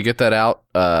 just wanted to get that out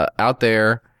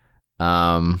there.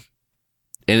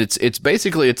 And it's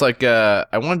basically like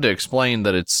I wanted to explain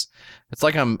that it's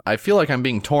like I feel like I'm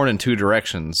being torn in two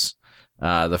directions.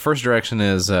 The first direction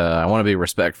is I want to be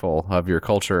respectful of your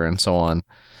culture and so on.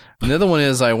 And the other one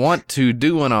is I want to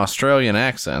do an Australian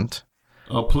accent.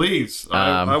 Oh, please.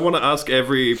 I want to ask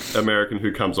every American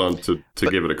who comes on to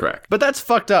give it a crack. But that's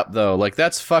fucked up, though. Like,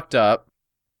 that's fucked up.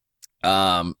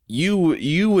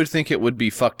 You would think it would be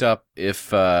fucked up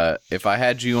if I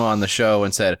had you on the show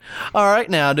and said, all right,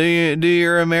 now do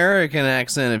your American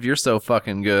accent if you're so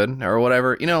fucking good or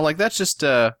whatever. Like that's just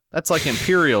that's like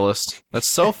imperialist. That's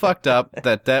so fucked up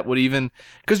that would even,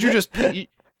 because you're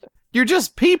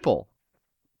just people.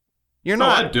 You're No,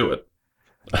 not. I'd do it.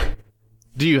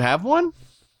 Do you have one?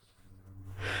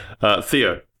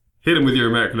 Theo, hit him with your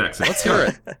American accent. Let's hear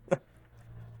it.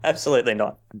 Absolutely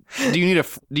not. Do you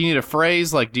need a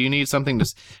phrase? Like, do you need something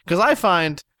to? Because I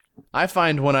find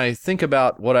when I think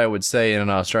about what I would say in an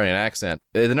Australian accent,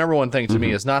 the number one thing to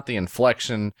me is not the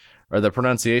inflection or the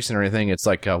pronunciation or anything. It's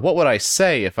like, what would I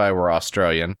say if I were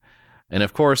Australian? And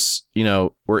of course,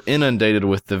 we're inundated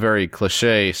with the very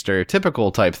cliche,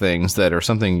 stereotypical type things that are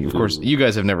something, of course, you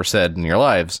guys have never said in your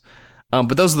lives.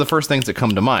 But those are the first things that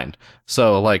come to mind.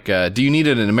 So, like, do you need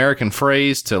an American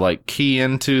phrase to like key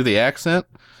into the accent?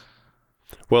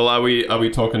 Well, are we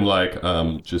talking like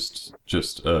just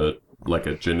like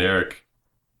a generic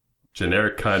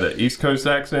kind of East Coast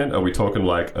accent? Are we talking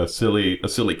like a silly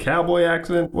cowboy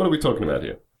accent? What are we talking about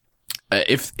here?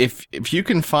 If you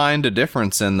can find a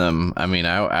difference in them, I mean,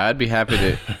 I'd be happy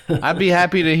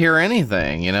to hear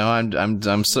anything.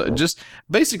 I'm so just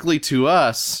basically to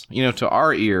us, to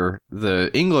our ear,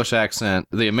 the English accent,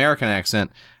 the American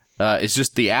accent, is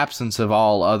just the absence of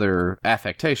all other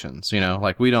affectations.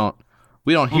 Like we don't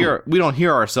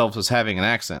hear ourselves as having an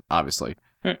accent, obviously.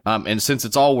 And since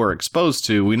it's all we're exposed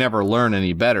to, we never learn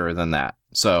any better than that.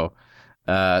 So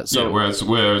whereas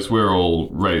we're all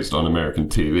raised on American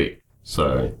TV.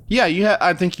 So yeah,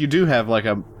 I think you do have like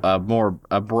a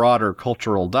broader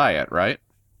cultural diet, right?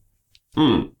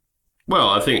 Well,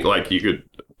 I think like you could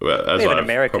as an I've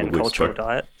American cultural spoken,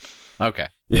 diet. Okay.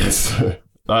 Yes,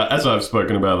 as I've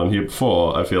spoken about on here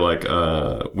before, I feel like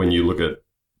when you look at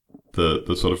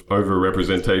the sort of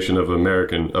over-representation of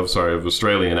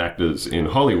Australian actors in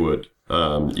Hollywood,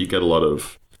 you get a lot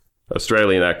of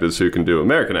Australian actors who can do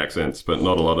American accents, but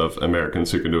not a lot of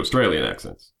Americans who can do Australian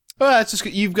accents. Well, it's just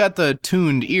you've got the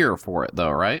tuned ear for it, though,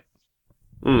 right?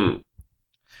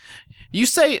 You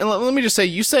say, let me just say,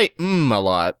 you say a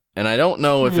lot, and I don't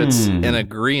know if it's an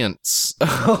agreement. It's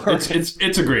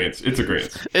agreement. It's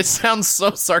agreement. It sounds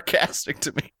so sarcastic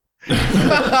to me.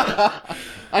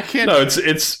 I can't. No,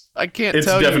 it's. I can't. It's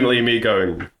tell definitely you. Me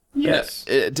going. Yes.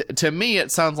 To me,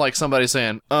 it sounds like somebody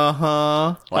saying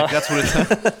like that's what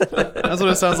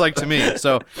it sounds like to me.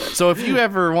 So if you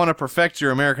ever want to perfect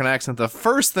your American accent, the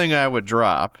first thing I would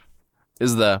drop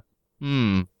is the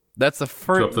That's the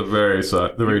first. Drop the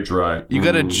very dry. You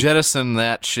got to jettison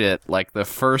that shit like the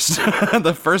first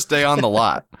the first day on the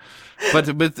lot.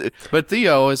 But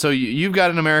Theo, so you've got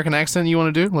an American accent you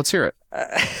want to do? Let's hear it.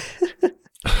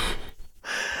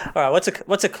 All right,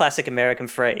 what's a classic American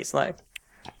phrase like?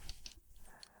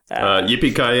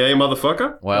 Yippee-ki-yay,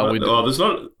 motherfucker. Well, there's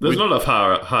not enough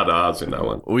hard R's in that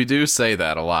one. We do say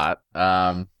that a lot.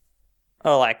 Oh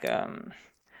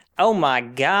my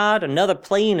God, another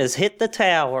plane has hit the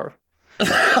tower. I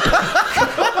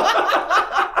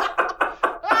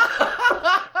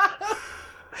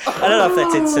don't know if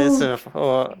that's insensitive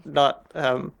or not.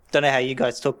 Don't know how you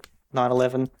guys took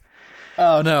 9/11.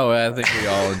 Oh no, I think we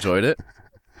all enjoyed it.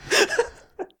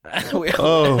 we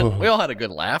all had a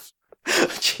good laugh.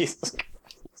 Jesus.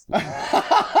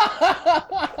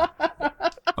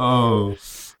 Oh.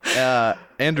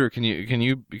 Andrew, can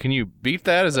you beat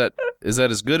that? Is that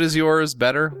as good as yours?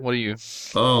 Better? What do you?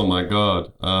 Oh my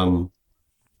God. How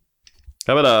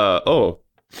about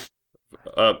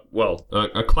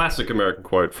a classic American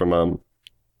quote from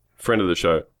friend of the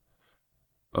show.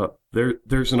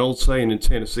 There's an old saying in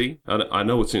Tennessee. I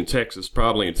know it's in Texas,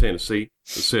 probably in Tennessee. It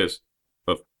says,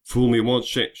 "Fool me once,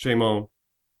 shame on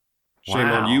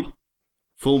you.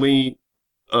 Fool me,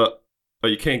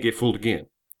 you can't get fooled again."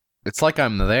 It's like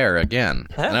I'm there again,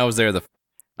 and I was there the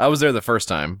first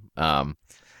time.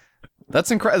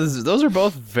 That's incredible. Those are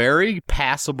both very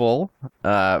passable.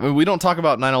 We don't talk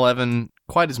about 9/11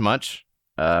 quite as much.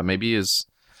 Maybe as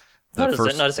not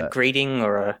as a greeting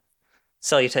or a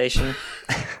salutation.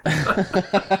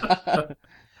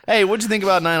 Hey, what'd you think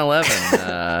about 9/11?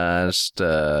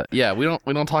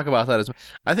 We don't talk about that as much.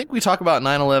 I think we talk about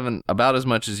 9/11 about as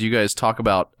much as you guys talk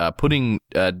about putting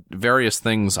various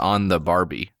things on the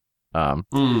Barbie.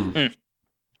 Probably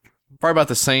about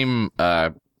the same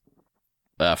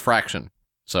fraction.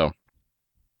 So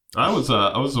I was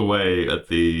away at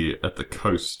the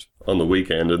coast on the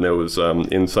weekend, and there was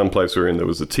in some place we were in, there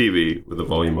was a TV with the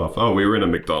volume off. Oh, we were in a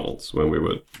McDonald's when we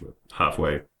were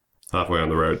halfway on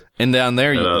the road. And down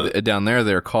there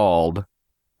they're called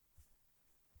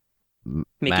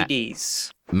Mickey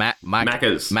D's.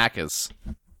 Macca's.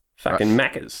 Fucking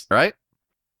Macca's. Right?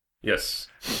 Yes.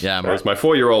 Yeah. As my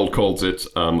 4-year-old calls it,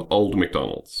 Old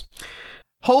McDonald's.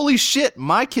 Holy shit,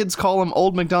 my kids call them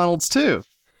Old McDonald's too.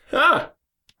 Ah!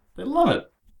 They love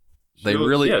it. They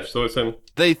really... Yeah, so it's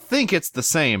they think it's the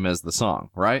same as the song,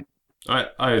 right? I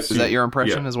assume. Is that your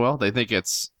impression as well? They think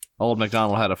it's Old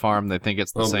MacDonald had a farm. They think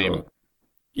it's the same.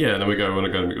 Yeah, and then we want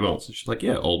to go to McDonald's. And she's like,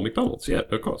 yeah, Old McDonald's. Yeah,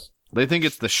 of course. They think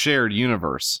it's the shared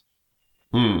universe.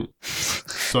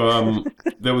 So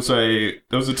there was a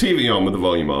TV on with the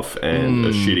volume off and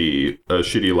a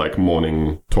shitty like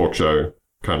morning talk show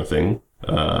kind of thing.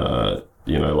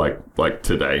 Like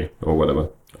Today or whatever.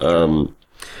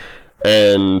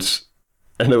 And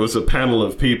there was a panel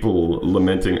of people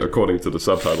lamenting, according to the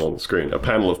subtitle on the screen, a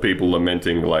panel of people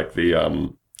lamenting like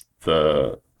the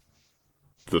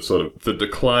sort of the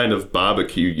decline of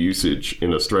barbecue usage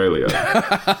in Australia,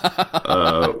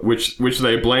 which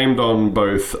they blamed on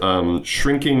both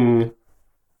shrinking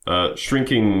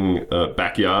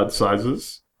backyard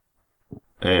sizes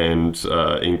and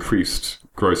increased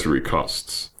grocery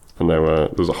costs. And there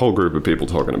was a whole group of people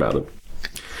talking about it.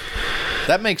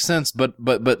 That makes sense,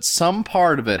 but some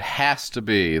part of it has to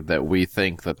be that we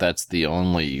think that that's the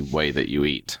only way that you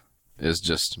eat is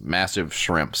just massive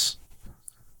shrimps.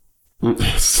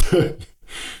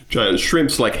 Giant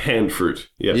shrimps like hand fruit.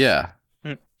 Yes. Yeah.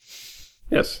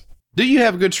 Yes. Do you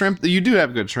have good shrimp? You do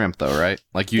have good shrimp, though, right?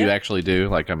 Like you actually do.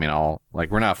 Like I mean,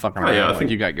 we're not fucking around. Yeah, I think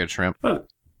you got good shrimp. I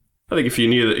think if you're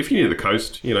near the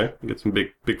coast, you get some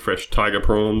big fresh tiger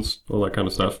prawns, all that kind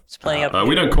of stuff. It's playing up.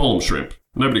 We don't call them shrimp.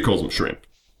 Nobody calls them shrimp.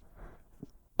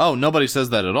 Oh, nobody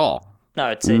says that at all. No,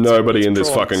 it's nobody in this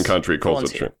prawns. fucking country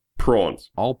calls it shrimp.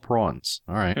 Prawns. All prawns.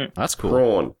 All right, that's cool.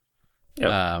 Prawn.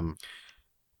 Yeah.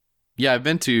 Yeah, I've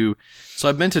been to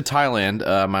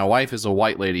Thailand. My wife is a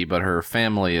white lady, but her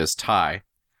family is Thai.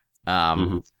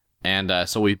 And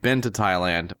so we've been to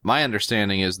Thailand. My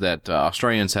understanding is that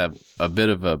Australians have a bit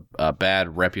of a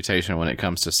bad reputation when it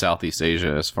comes to Southeast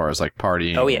Asia as far as like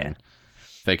partying and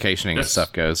vacationing and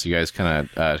stuff goes. You guys kind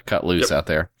of cut loose out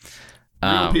there.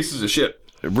 Real pieces of shit.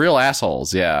 Real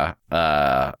assholes, yeah.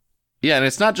 Yeah, and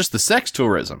it's not just the sex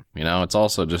tourism, it's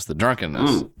also just the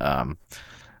drunkenness.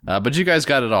 But you guys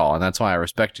got it all, and that's why I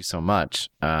respect you so much.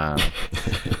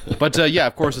 But yeah,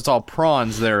 of course, it's all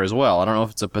prawns there as well. I don't know if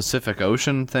it's a Pacific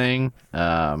Ocean thing.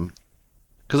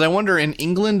 Because I wonder, in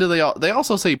England, do they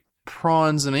also say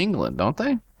prawns in England, don't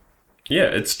they? Yeah,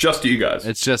 it's just you guys.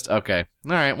 It's just, okay.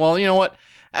 All right, well, you know what?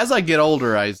 As I get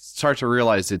older, I start to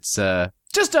realize it's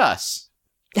just us.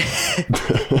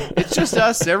 It's just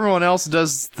us. Everyone else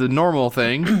does the normal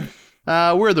thing.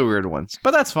 We're the weird ones,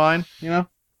 but that's fine.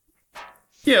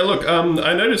 Yeah, look.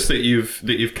 I noticed that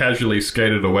you've casually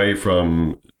skated away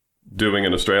from doing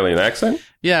an Australian accent.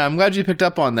 Yeah, I'm glad you picked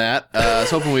up on that. I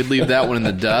was hoping we'd leave that one in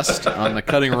the dust on the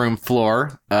cutting room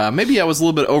floor. Maybe I was a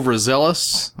little bit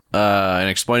overzealous in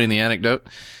explaining the anecdote,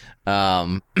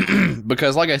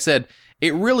 because, like I said,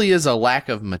 it really is a lack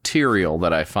of material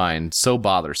that I find so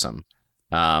bothersome.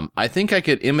 I think I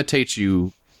could imitate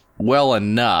you well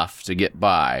enough to get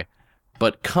by,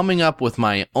 but coming up with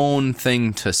my own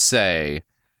thing to say,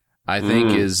 I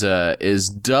think is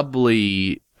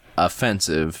doubly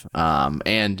offensive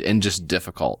and just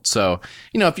difficult. So,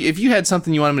 if you had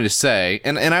something you wanted me to say,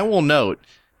 and I will note,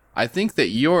 I think that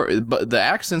the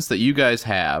accents that you guys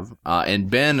have, and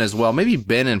Ben as well, maybe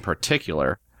Ben in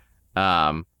particular,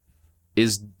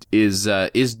 is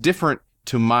different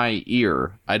to my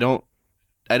ear. I don't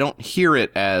hear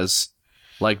it as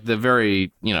like the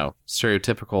very,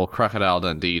 stereotypical Crocodile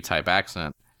Dundee type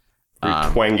accent.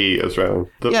 Very twangy Australian.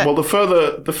 Well, the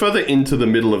further into the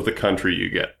middle of the country you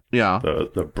get,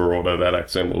 the broader that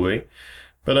accent will be.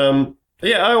 But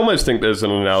I almost think there's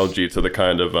an analogy to the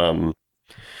kind of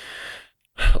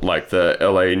like the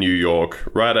LA, New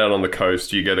York, right out on the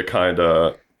coast. You get a kind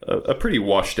of a pretty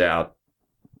washed out,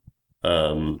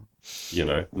 not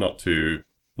too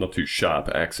sharp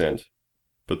accent.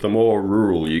 But the more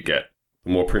rural you get,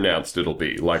 the more pronounced it'll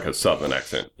be, like a southern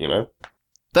accent,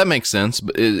 That makes sense.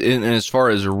 But as far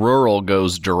as rural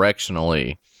goes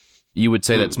directionally, you would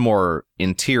say that's more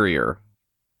interior,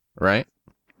 right?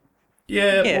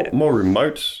 Yeah. More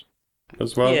remote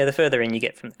as well. Yeah, the further in you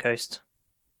get from the coast.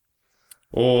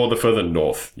 Or the further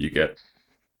north you get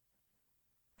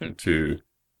to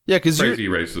crazy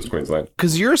racist Queensland.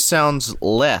 Because yours sounds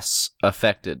less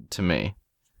affected to me.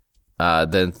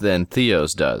 Than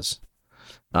Theo's does.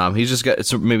 He's just got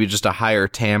maybe just a higher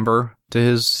timbre to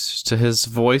his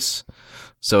voice,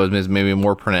 so it's maybe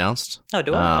more pronounced. Oh,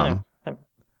 do I? No, I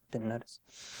didn't notice.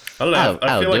 I don't know.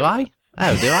 I feel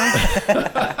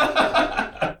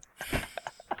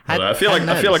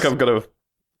like I've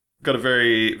got a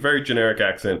very very generic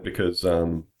accent because I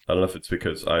don't know if it's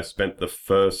because I spent the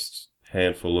first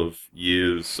handful of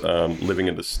years living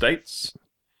in the States,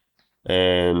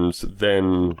 and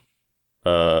then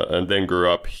grew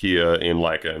up here in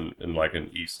like an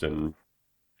eastern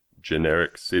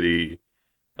generic city,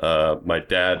 My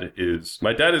dad is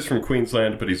from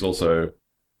Queensland, but he's also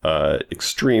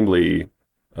extremely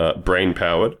brain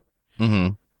powered.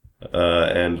 Mm-hmm.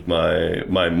 And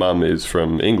my mum is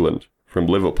from England, from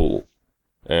Liverpool,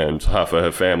 and half of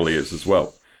her family is as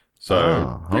well.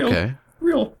 So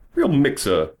real mix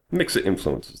of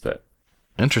influences there.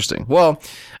 Interesting. Well,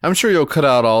 I'm sure you'll cut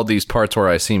out all these parts where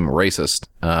I seem racist.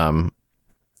 I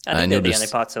think they're the just...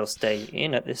 only parts that'll stay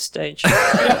in at this stage.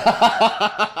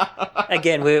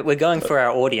 Again, we're going for our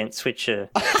audience, which are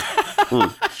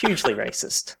hugely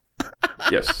racist.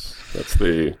 Yes,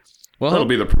 that'll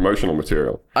be the promotional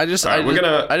material. I just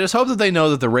hope that they know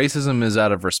that the racism is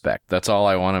out of respect. That's all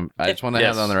I want to. I just want to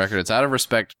have that on the record. It's out of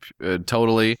respect,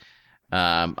 totally.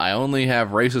 I only have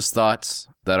racist thoughts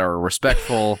that are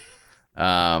respectful.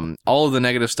 All of the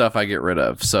negative stuff I get rid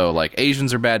of. So, like,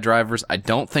 Asians are bad drivers. I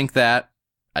don't think that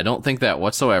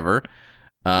whatsoever.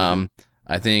 I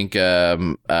think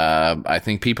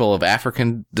people of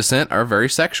African descent are very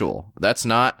sexual.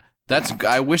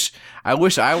 I wish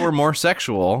I were more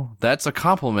sexual. That's a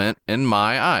compliment in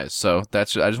my eyes. So I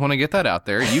just want to get that out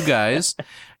there. You guys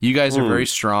are very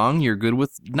strong. You're good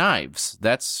with knives.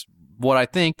 That's what I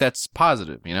think. That's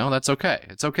positive. That's okay.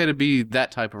 It's okay to be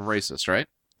that type of racist, right?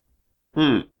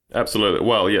 Absolutely.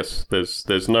 Well, yes.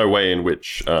 There's no way in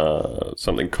which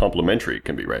something complimentary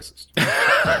can be racist.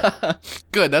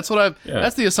 Good. That's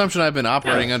the assumption I've been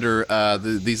operating under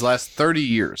these last 30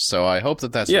 years. So I hope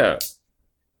that's right.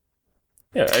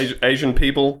 Yeah, Asian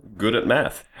people good at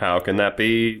math. How can that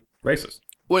be racist?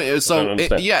 Well,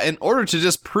 in order to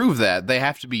just prove that, they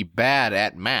have to be bad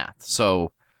at math.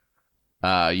 So,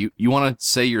 you want to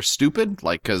say you're stupid?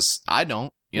 Like, because I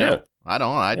don't. I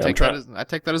don't. I take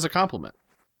that as a compliment.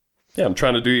 Yeah, I'm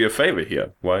trying to do you a favor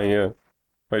here. Why are you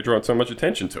drawing so much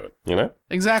attention to it?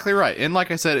 Exactly right. And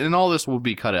like I said, and all this will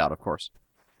be cut out, of course.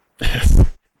 All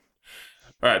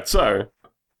right, so.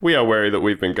 We are wary that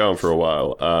we've been going for a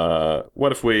while.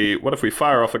 What if we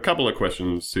fire off a couple of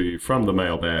questions to you from the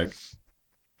mailbag,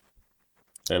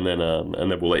 and then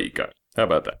we'll let you go. How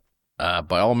about that?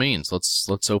 By all means,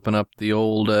 let's open up the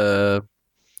old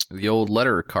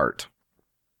letter cart.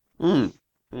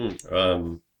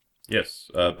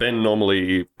 Yes. Ben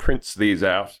normally prints these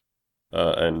out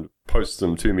and posts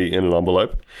them to me in an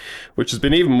envelope, which has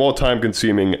been even more time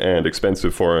consuming and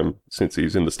expensive for him since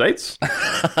he's in the States.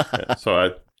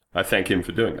 So I thank him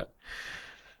for doing that.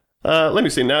 Let me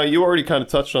see. Now, you already kind of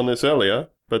touched on this earlier,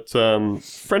 but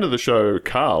friend of the show,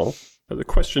 Carl, has a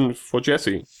question for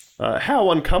Jesse.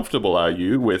 How uncomfortable are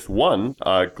you with, 1,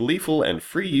 gleeful and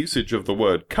free usage of the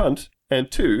word cunt, and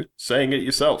 2, saying it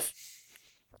yourself?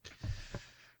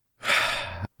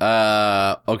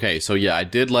 Okay, so yeah, I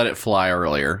did let it fly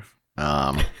earlier.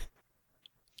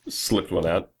 Slipped one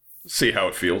out. See how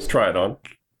it feels. Try it on.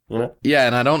 Yeah,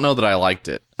 and I don't know that I liked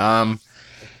it.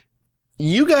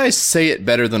 You guys say it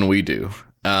better than we do.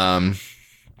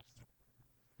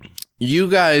 You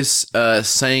guys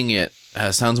saying it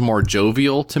sounds more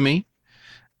jovial to me.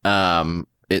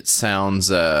 It sounds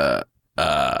there's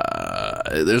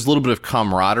a little bit of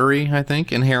camaraderie, I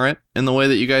think, inherent in the way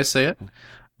that you guys say it.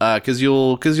 Because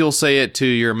you'll say it to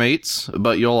your mates,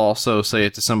 but you'll also say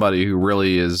it to somebody who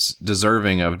really is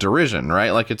deserving of derision, right?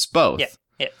 Like, it's both. Yeah,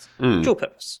 yes. Dual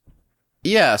purpose.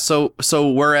 Yeah. So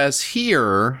whereas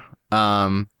here.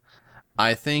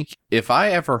 I think if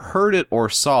I ever heard it or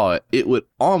saw it, it would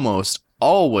almost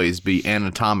always be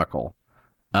anatomical.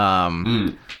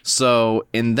 So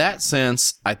in that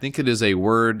sense, I think it is a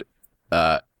word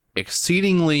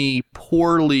exceedingly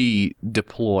poorly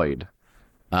deployed.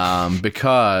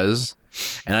 Because,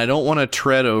 and I don't want to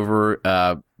tread over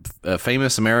a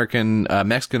famous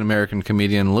Mexican-American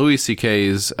comedian Louis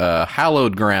C.K.'s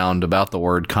hallowed ground about the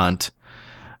word cunt,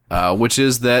 which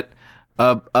is that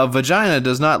a vagina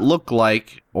does not look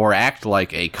like or act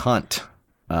like a cunt.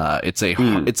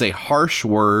 It's a harsh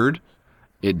word.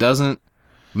 It doesn't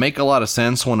make a lot of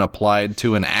sense when applied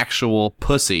to an actual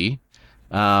pussy.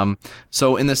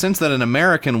 So in the sense that an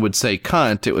American would say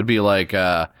cunt, it would be like,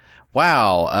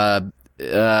 wow,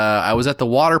 I was at the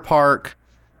water park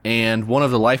and one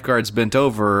of the lifeguards bent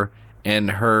over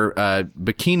and her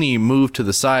bikini moved to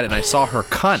the side and I saw her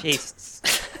cunt. Jesus.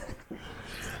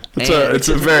 It's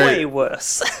a very way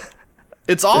worse.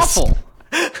 It's awful.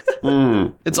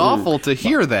 It's awful to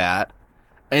hear that,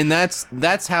 and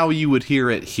that's how you would hear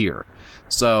it here.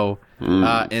 So,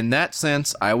 in that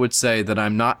sense, I would say that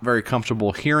I'm not very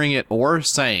comfortable hearing it or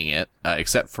saying it,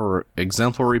 except for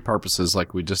exemplary purposes,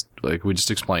 like we just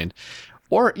explained.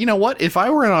 Or, you know what? If I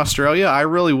were in Australia, I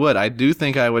really would. I do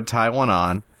think I would tie one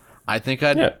on. I think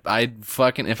I'd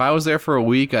fucking, if I was there for a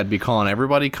week, I'd be calling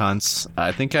everybody cunts.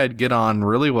 I think I'd get on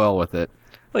really well with it.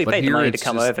 Well, you But paid the here money to it's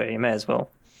come just- over. You may as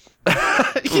well.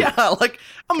 Yeah, like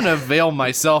I'm gonna avail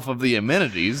myself of the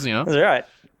amenities, you know. That's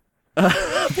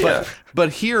right.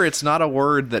 But here it's not a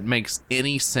word that makes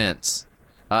any sense.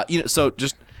 So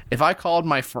just if I called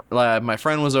my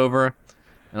friend was over,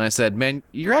 and I said, "Man,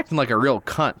 you're acting like a real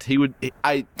cunt," he would.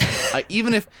 I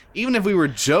even if we were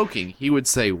joking, he would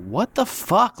say, "What the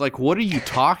fuck? Like, what are you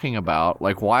talking about?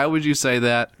 Like, why would you say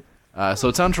that?" So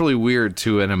it sounds really weird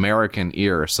to an American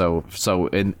ear. So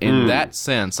in that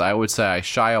sense, I would say I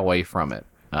shy away from it.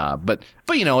 But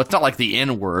you know, it's not like the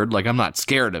N word. Like I'm not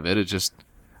scared of it. It's just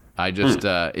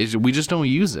we just don't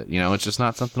use it. You know, it's just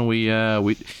not something we.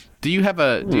 Do you have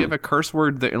a curse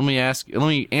word that? Let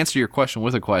me answer your question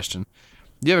with a question.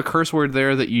 Do you have a curse word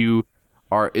there that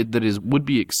would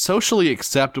be socially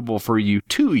acceptable for you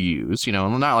to use? You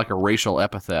know, not like a racial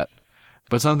epithet,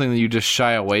 but something that you just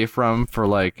shy away from for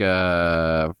like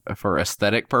for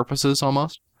aesthetic purposes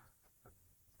almost.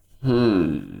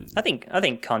 I think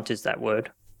cunt is that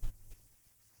word.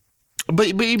 But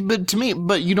to me,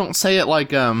 you don't say it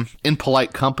like in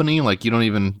polite company. Like you don't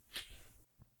even.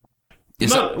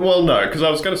 No, because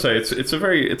I was going to say it's a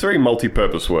very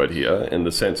multi-purpose word here in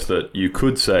the sense that you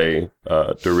could say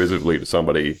derisively to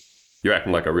somebody, "You're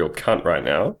acting like a real cunt right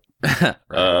now."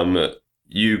 Right.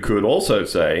 You could also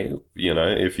say, you know,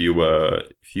 if you were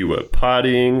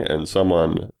partying and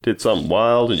someone did something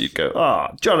wild, and you'd go, "Ah,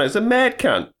 oh, Jono's a mad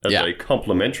cunt," as a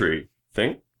complimentary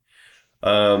thing.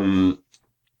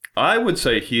 I would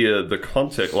say here the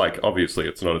context, like obviously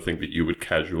it's not a thing that you would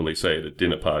casually say at a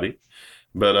dinner party,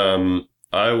 but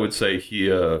I would say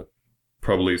here,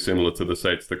 probably similar to the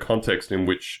States, the context in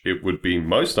which it would be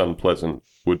most unpleasant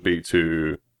would be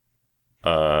to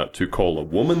call a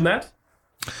woman that.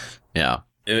 Yeah.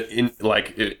 In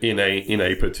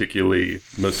a particularly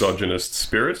misogynist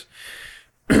spirit.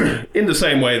 In the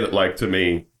same way that, like, to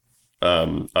me, I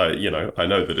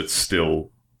know that it's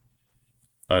still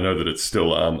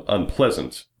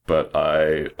unpleasant, but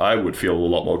I would feel a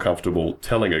lot more comfortable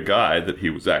telling a guy that he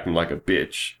was acting like a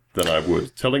bitch than I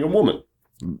would telling a woman.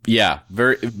 Yeah,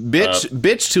 very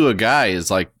bitch to a guy is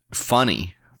like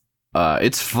funny.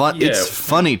 It's fun. Yeah. It's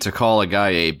funny to call a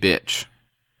guy a bitch.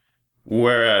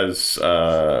 Whereas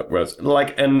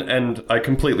like, and I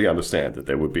completely understand that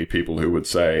there would be people who would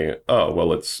say, "Oh,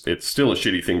 well, it's still a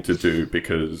shitty thing to do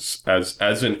because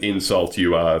as an insult,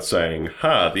 you are saying,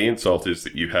 the insult is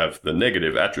that you have the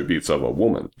negative attributes of a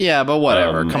woman." Yeah, but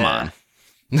whatever. Come on.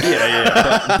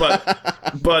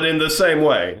 But in the same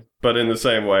way,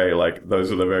 like,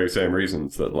 those are the very same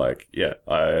reasons that, like,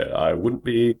 I wouldn't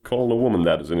be calling a woman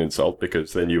that as an insult,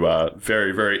 because then you are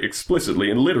very, very explicitly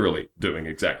and literally doing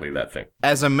exactly that thing.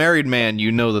 As a married man,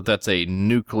 you know that that's a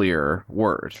nuclear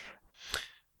word.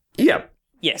 Yeah.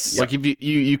 Yes. Like if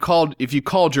you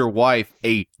called your wife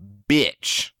a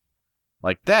bitch,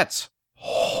 like that's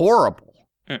horrible.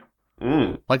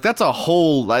 Like that's a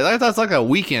whole that's like a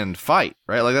weekend fight,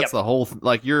 right? Like that's the whole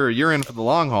like you're in for the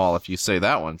long haul if you say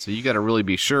that one. So you got to really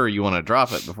be sure you want to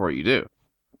drop it before you do.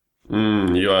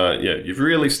 You've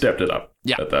really stepped it up.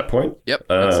 At that point. Yep.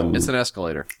 It's an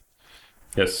escalator.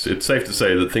 Yes, it's safe to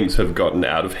say that things have gotten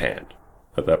out of hand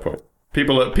at that point.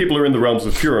 People are in the realms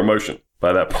of pure emotion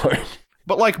by that point.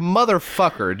 But like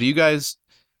motherfucker, do you guys?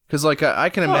 Because like I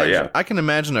can imagine, I can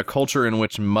imagine a culture in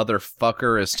which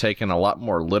motherfucker is taken a lot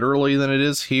more literally than it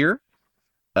is here.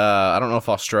 I don't know if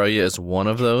Australia is one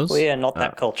of those. We are not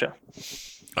that culture.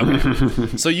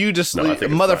 Okay. So you just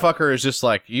motherfucker is just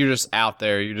like you're just out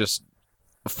there, you're just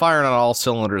firing on all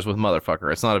cylinders with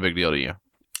motherfucker. It's not a big deal to you.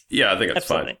 Yeah, I think that's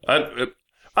fine.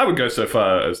 I would go so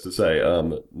far as to say,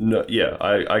 no,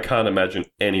 I can't imagine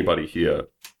anybody here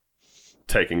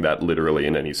taking that literally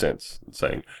in any sense and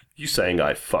saying, "You saying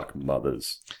I fuck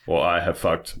mothers, or I have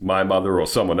fucked my mother or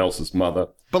someone else's mother."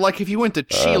 But like if you went to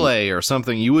Chile or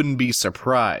something, you wouldn't be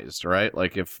surprised, right?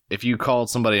 Like if you called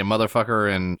somebody a motherfucker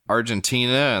in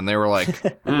Argentina and they were like,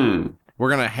 "We're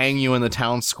gonna hang you in the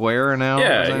town square now."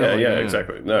 Yeah,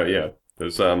 exactly. No, yeah.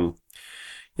 There's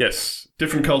yes,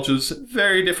 different cultures,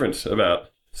 very different about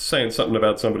saying something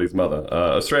about somebody's mother.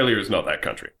 Australia is not that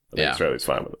country. I think Australia's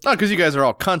fine with it. Oh, because you guys are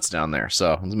all cunts down there,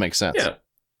 so it makes sense. Yeah.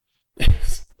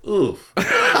 Oof.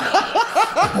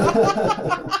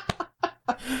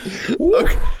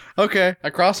 Okay. I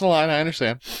crossed the line. I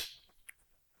understand.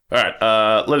 All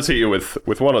right. Let us hit you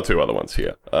with one or two other ones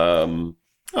here.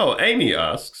 Amy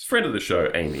asks, friend of the show,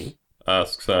 Amy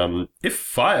asks, if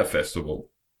Fire Festival,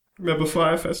 remember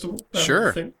Fire Festival?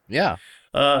 Sure. Yeah.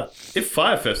 If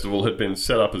Fire Festival had been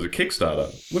set up as a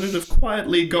Kickstarter, would it have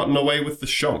quietly gotten away with the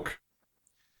shonk?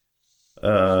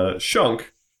 Shonk,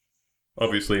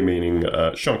 obviously meaning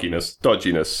shonkiness,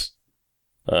 dodginess,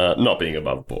 not being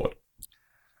above board.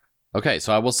 Okay,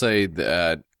 so I will say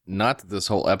that not that this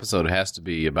whole episode has to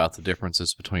be about the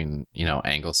differences between,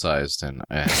 anglicized and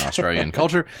Australian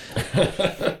culture.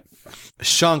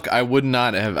 Shunk, I would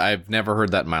not have. I've never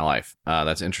heard that in my life.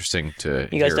 That's interesting to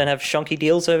You guys hear. don't have shonky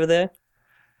deals over there?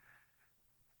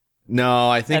 No,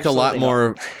 I think a lot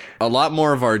Absolutely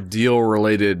more of our deal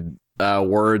related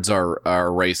words are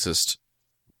racist.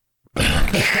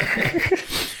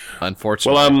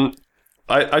 Unfortunately. Well,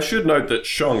 I should note that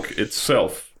shonk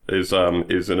itself is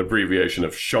an abbreviation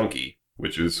of shonky,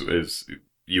 which is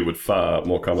you would far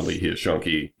more commonly hear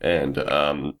shonky, and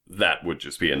that would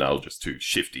just be analogous to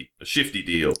shifty, a shifty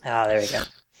deal. Ah, there we go.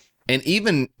 And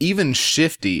even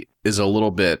shifty is a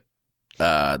little bit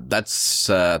that's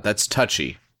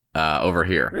touchy over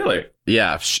here. Really?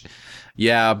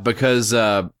 Yeah,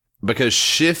 because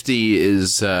shifty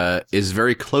is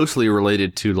very closely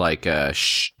related to like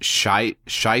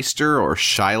shyster or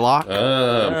Shylock.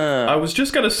 I was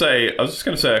just gonna say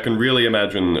I can really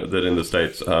imagine that in the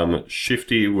States,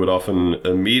 shifty would often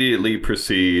immediately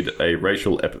precede a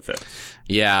racial epithet.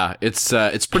 Yeah, it's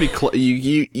pretty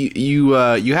you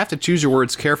have to choose your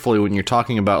words carefully when you're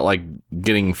talking about like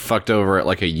getting fucked over at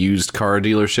like a used car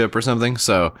dealership or something.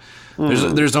 So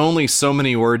there's only so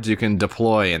many words you can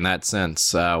deploy in that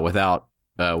sense without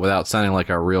sounding like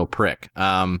a real prick.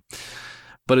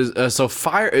 But so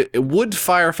would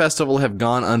Fire Festival have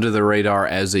gone under the radar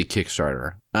as a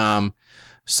Kickstarter?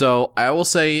 So I will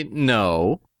say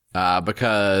no.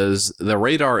 Because the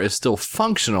radar is still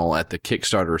functional at the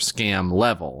Kickstarter scam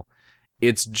level.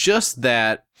 It's just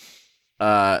that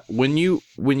when you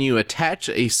attach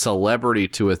a celebrity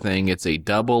to a thing, it's a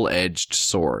double-edged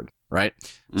sword, right?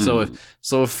 So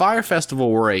if Fire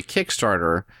Festival were a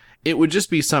Kickstarter, it would just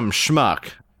be some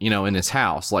schmuck, in his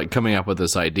house, like coming up with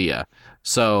this idea.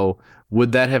 So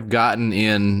would that have gotten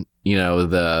in,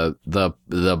 the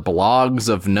blogs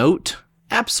of note?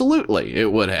 Absolutely,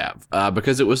 it would have,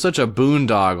 because it was such a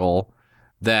boondoggle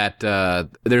that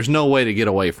there's no way to get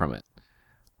away from it.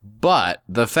 But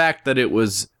the fact that it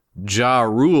was Ja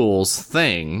Rule's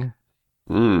thing,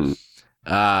 which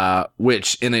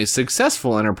in a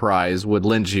successful enterprise would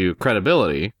lend you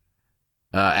credibility,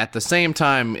 at the same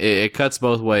time, it cuts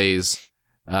both ways.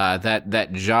 That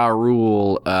Ja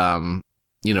Rule,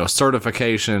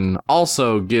 certification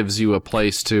also gives you a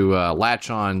place to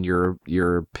latch on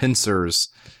your pincers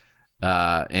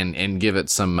and give it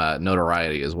some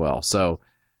notoriety as well. So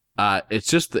it's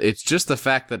just the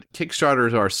fact that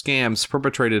Kickstarters are scams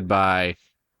perpetrated by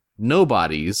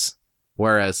nobodies,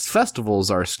 whereas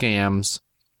festivals are scams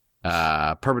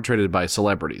perpetrated by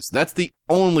celebrities. That's the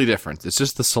only difference. It's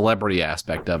just the celebrity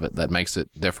aspect of it that makes it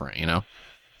different,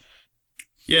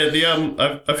 Yeah,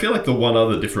 I feel like the one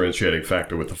other differentiating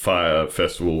factor with the Fire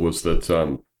Festival was that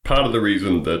part of the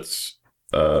reason that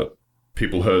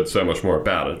people heard so much more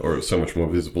about it, or it was so much more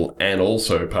visible, and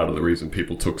also part of the reason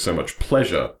people took so much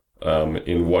pleasure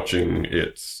in watching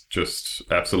it just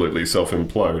absolutely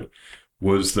self-implode,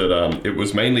 was that it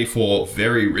was mainly for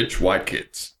very rich white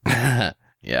kids.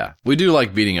 Yeah, we do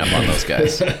like beating up on those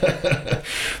guys.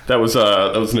 That was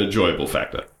an enjoyable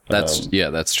factor.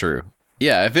 That's true.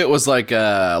 Yeah, if it was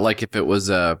if it was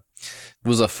a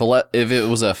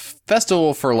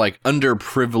festival for like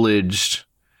underprivileged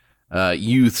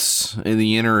youths in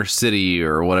the inner city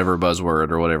or whatever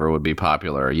buzzword or whatever would be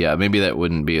popular, yeah, maybe that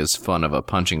wouldn't be as fun of a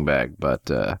punching bag, but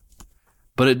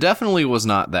it definitely was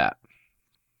not that.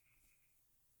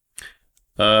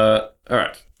 All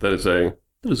right, that is a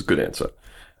good answer.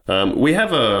 We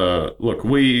have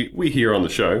we here on the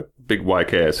show, big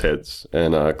YKS heads,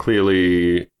 and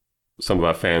clearly some of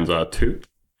our fans are too.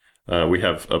 We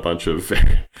have a bunch of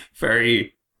very,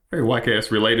 very, very YKS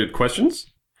related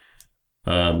questions.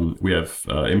 We have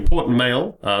Important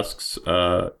Mail asks,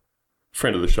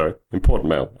 friend of the show, Important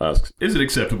Mail asks, is it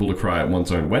acceptable to cry at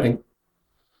one's own wedding?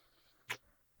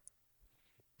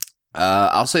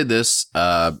 I'll say this,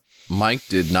 Mike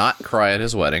did not cry at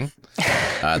his wedding.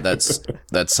 That's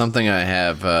something I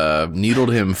have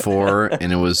needled him for,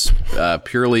 and it was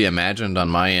purely imagined on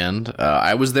my end.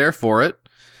 I was there for it.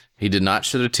 He did not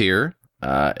shed a tear.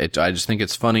 I just think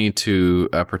it's funny to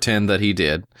pretend that he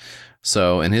did.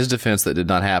 So, in his defense, that did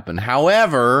not happen.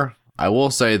 However, I will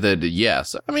say that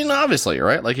yes, I mean, obviously,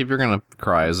 right? Like if you're gonna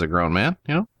cry as a grown man,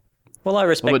 Well, I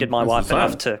respected my wife fun.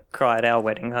 enough to cry at our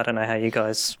wedding. I don't know how you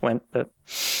guys went, but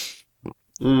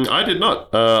I did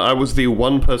not. I was the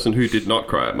one person who did not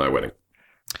cry at my wedding.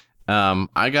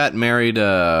 I got married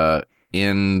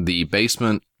in the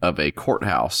basement of a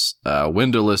courthouse,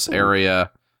 windowless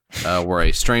area, where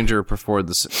a stranger performed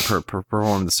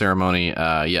the ceremony.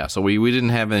 So we didn't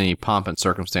have any pomp and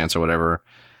circumstance or whatever.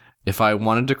 If I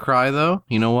wanted to cry, though,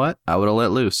 you know what? I would have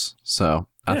let loose. So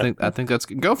I think that's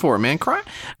go for it, man. Cry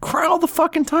all the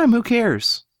fucking time. Who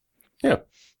cares? Yeah.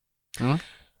 Huh?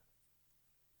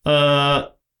 A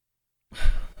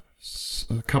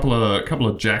couple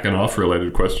of jacking off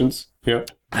related questions. Yeah.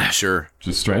 Sure. Which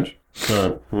is strange.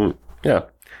 Yeah.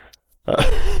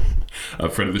 A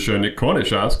friend of the show, Nick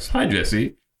Cornish, asks, "Hi,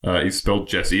 Jesse." He spelled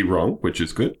Jesse wrong, which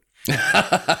is good. He's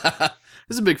a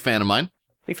big fan of mine.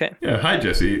 Big fan. Yeah. Hi,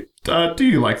 Jesse. Do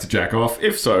you like to jack off?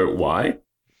 If so, why?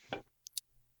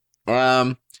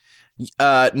 No,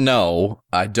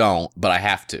 I don't, but I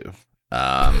have to.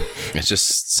 It's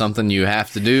just something you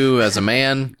have to do as a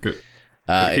man. Good.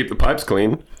 Keep the pipes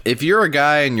clean. If you're a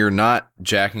guy and you're not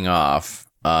jacking off,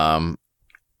 I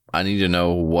need to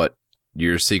know what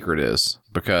your secret is,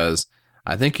 because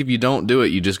I think if you don't do it,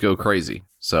 you just go crazy.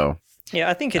 So Yeah,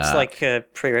 I think it's like a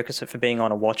prerequisite for being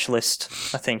on a watch list,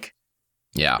 I think.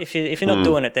 yeah, If you're not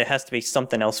doing it, there has to be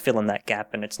something else filling that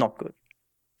gap, and it's not good.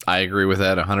 I agree with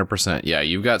that 100%. Yeah,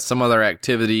 you've got some other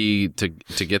activity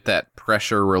to get that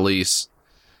pressure release.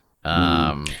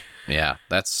 Yeah,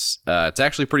 that's it's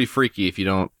actually pretty freaky if you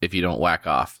don't whack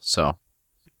off. So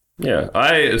Yeah,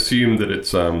 I assume that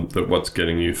it's that what's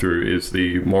getting you through is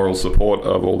the moral support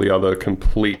of all the other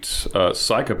complete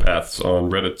psychopaths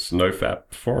on Reddit's NoFap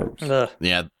forums. Ugh.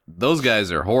 yeah, those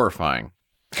guys are horrifying.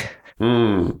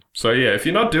 So yeah, if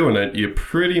you're not doing it, you're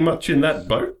pretty much in that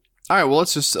boat. All right, well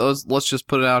let's just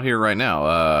put it out here right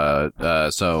now.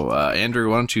 So Andrew,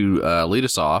 why don't you lead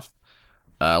us off?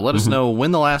 Let us know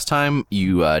when the last time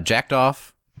you jacked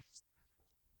off.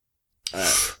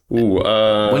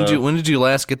 When did you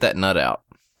last get that nut out?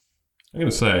 I'm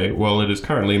gonna say, well, it is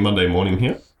currently Monday morning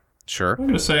here. Sure. I'm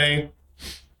gonna say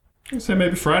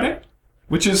maybe Friday,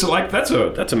 which is like that's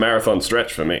a marathon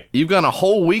stretch for me. You've gone a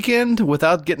whole weekend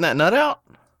without getting that nut out?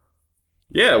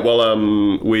 Yeah, well,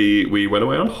 we went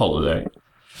away on holiday,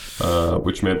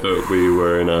 which meant that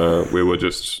we were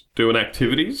just doing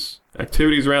activities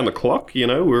around the clock. You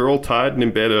know, we were all tired and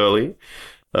in bed early,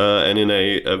 and in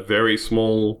a very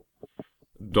small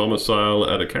domicile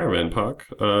at a caravan park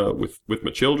with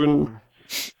my children.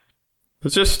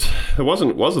 It's just there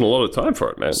wasn't a lot of time for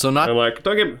it, man. So not and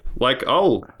don't get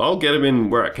I'll get them in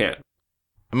where I can.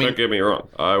 I mean, don't get me wrong.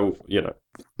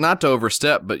 not to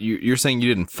overstep, but you're saying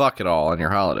you didn't fuck at all on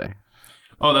your holiday.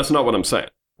 Oh, that's not what I'm saying.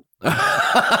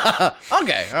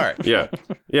 Okay, all right. Yeah.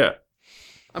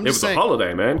 I'm It just was saying, a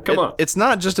holiday, man. Come on. It's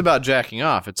not just about jacking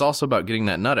off. It's also about getting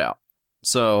that nut out.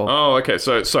 So. Oh, okay.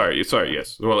 So sorry.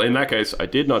 Yes. Well, in that case, I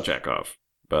did not jack off,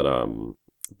 but I'm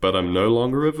no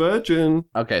longer a virgin.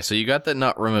 Okay, so you got that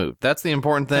nut removed. That's the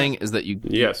important thing, is that you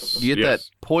get that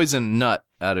poison nut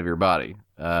out of your body.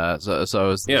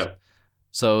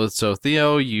 So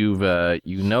Theo, you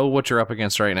know what you're up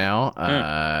against right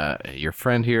now. Your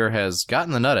friend here has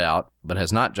gotten the nut out, but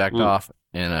has not jacked off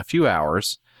in a few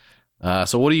hours.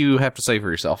 So what do you have to say for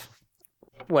yourself?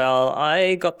 Well,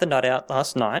 I got the nut out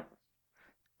last night,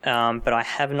 but I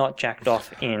have not jacked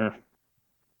off in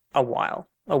a while.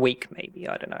 A week, maybe.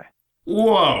 I don't know.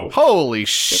 Whoa! Holy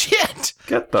shit!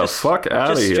 Get the fuck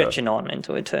out of Just here! stretching on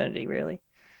into eternity, really.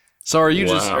 So are you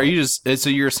Wow. so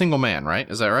you're a single man, right?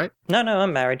 Is that right? No,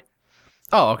 I'm married.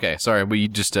 Oh, okay. Sorry, but you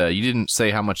just you didn't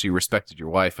say how much you respected your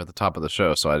wife at the top of the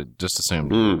show, so I just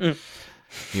assumed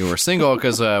you were single,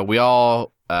 because we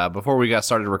all before we got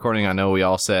started recording, I know we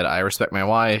all said I respect my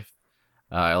wife.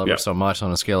 I love her so much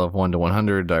on a scale of 1 to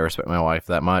 100. I respect my wife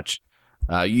that much.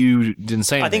 You didn't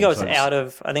say anything. I think I was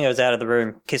out of the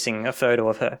room kissing a photo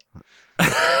of her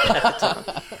at the time.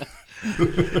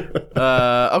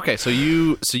 Okay, so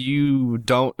you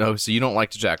don't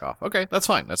like to jack off. Okay, that's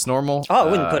fine. That's normal. Oh,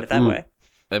 I wouldn't put it that way.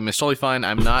 It's totally fine.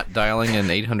 I'm not dialing an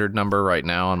 800 number right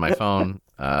now on my phone.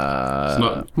 It's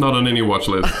not on any watch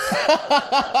list.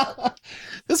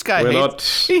 This guy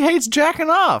hates jacking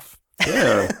off.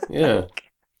 Yeah.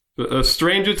 A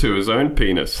stranger to his own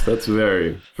penis. That's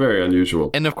very, very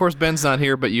unusual. And of course, Ben's not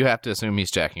here, but you have to assume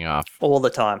he's jacking off All the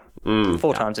time.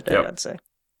 4 times a day, Yep. I'd say.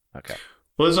 Okay.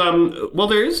 Well,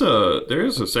 there is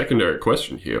a secondary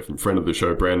question here from friend of the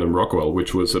show Brandon Rockwell,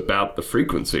 which was about the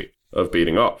frequency of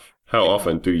beating off. How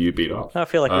often do you beat off? I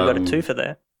feel like we've got a twofer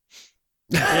there.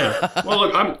 Yeah. Well,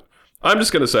 look, I'm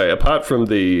just going to say, apart from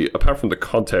the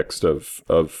context of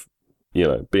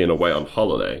being away on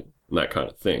holiday and that kind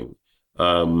of thing,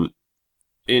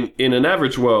 in an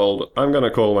average world, I'm going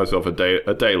to call myself a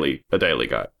daily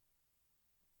guy.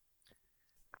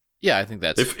 Yeah, I think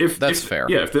that's fair.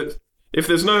 Yeah, if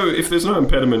there's no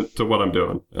impediment to what I'm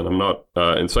doing, and I'm not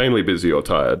insanely busy or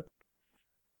tired,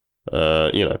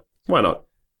 why not?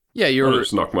 Yeah, I'll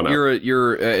just knock one out.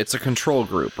 it's a control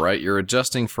group, right? You're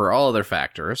adjusting for all other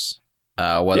factors,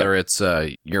 whether it's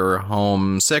you're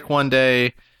home sick one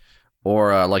day,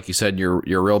 or like you said, you're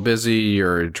real busy,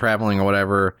 you're traveling or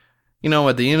whatever.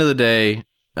 At the end of the day,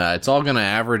 it's all going to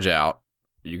average out.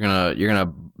 You're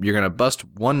gonna bust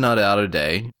one nut out a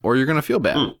day, or you're gonna feel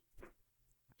bad.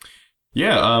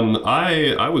 Yeah,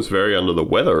 I was very under the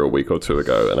weather a week or two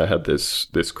ago, and I had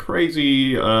this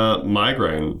crazy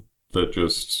migraine that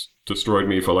just destroyed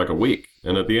me for like a week.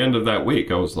 And at the end of that week,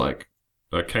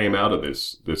 I came out of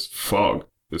this fog,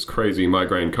 this crazy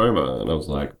migraine coma, and I was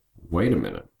like, wait a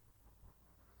minute.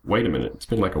 It's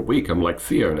been like a week. I'm like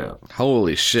Theo now.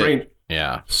 Holy shit!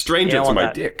 Stranger to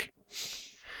my dick.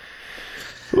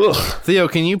 Ugh. Theo,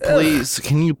 can you please,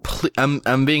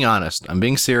 I'm being honest. I'm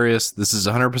being serious. This is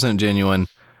 100% genuine.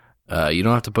 You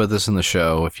don't have to put this in the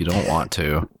show if you don't want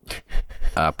to.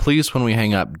 Please, when we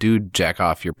hang up, dude, jack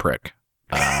off your prick.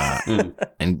 And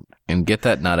get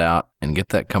that nut out and get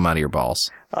that cum out of your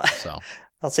balls. So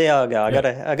I'll see how I go.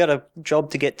 I got a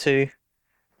job to get to,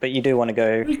 but you do want to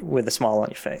go with a smile on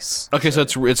your face. Okay, so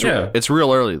it's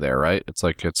real early there, right? It's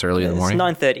early in the morning.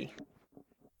 It's 9:30.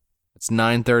 It's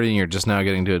 9:30 and you're just now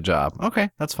getting to a job.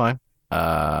 Okay, that's fine.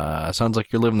 Sounds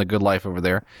like you're living the good life over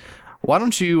there. Why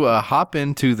don't you hop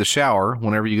into the shower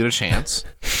whenever you get a chance,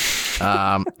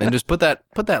 and just put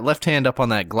that left hand up on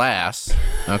that glass,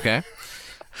 okay?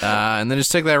 And then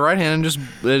just take that right hand and just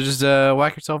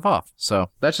whack yourself off.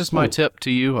 So that's just my tip to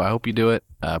you. I hope you do it.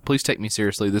 Please take me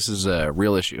seriously. This is a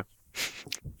real issue.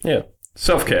 Yeah,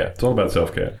 self-care. It's all about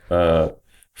self-care.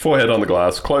 Forehead on the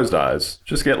glass, closed eyes.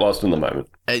 Just get lost in the moment.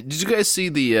 Did you guys see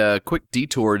the quick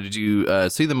detour? Did you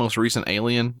see the most recent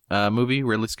Alien movie,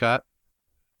 Ridley Scott?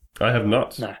 I have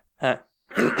not. No.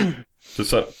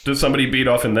 Does somebody beat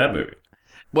off in that movie?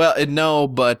 Well, no,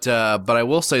 but I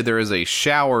will say there is a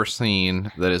shower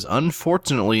scene that is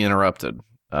unfortunately interrupted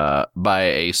by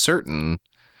a certain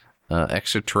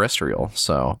extraterrestrial.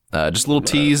 So just a little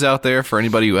tease out there for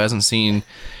anybody who hasn't seen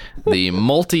the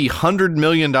multi-$100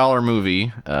 million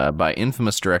movie by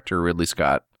infamous director Ridley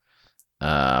Scott.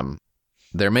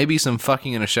 There may be some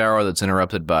fucking in a shower that's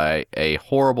interrupted by a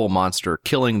horrible monster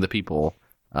killing the people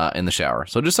in the shower.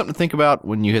 So just something to think about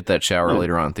when you hit that shower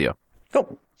later on, Theo.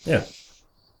 Cool. Yeah.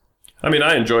 I mean,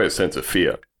 I enjoy a sense of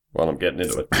fear while I'm getting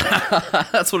into it.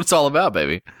 That's what it's all about,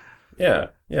 baby. Yeah.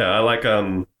 I like,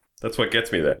 that's what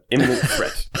gets me there. Imminent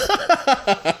threat.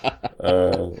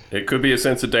 It could be a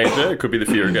sense of danger. It could be the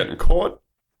fear of getting caught.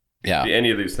 Yeah. It could be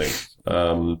any of these things.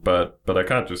 But I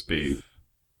can't just be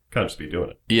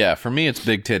doing it. Yeah, for me it's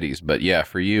big titties, but yeah,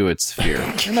 for you it's fear.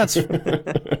 And that's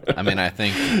I mean, I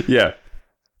think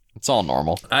it's all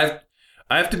normal. I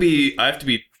have to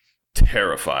be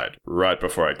terrified right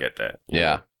before I get there.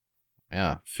 Yeah.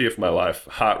 Fear for my life,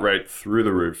 heart rate through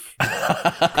the roof.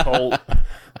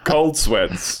 cold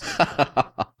sweats.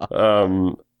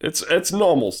 It's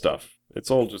normal stuff.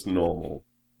 It's all just normal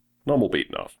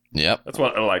beating off. Yep. That's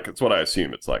what I like. It's what I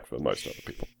assume it's like for most other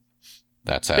people.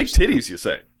 That's big titties, you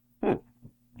say?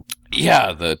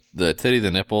 Yeah, the titty,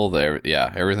 the nipple,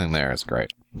 everything there is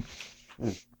great.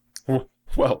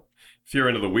 Well, if you're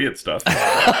into the weird stuff.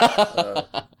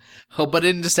 Hope I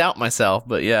didn't just out myself,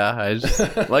 but yeah, I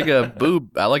just like a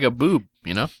boob. I like a boob,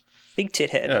 Big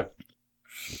tit head. Yeah.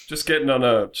 Just getting on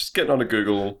a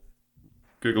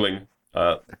googling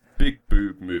big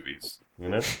boob movies,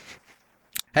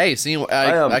 Hey, see,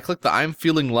 I clicked the "I'm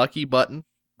feeling lucky" button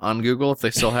on Google if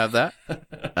they still have that.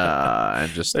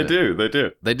 And just they do.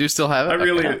 They do still have it.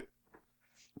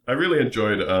 I really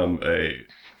enjoyed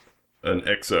an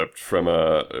excerpt from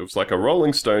it was like a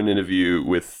Rolling Stone interview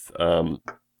with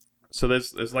so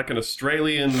there's like an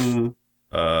Australian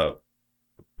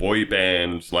boy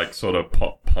band, like sort of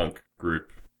pop punk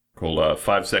group called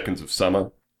 5 Seconds of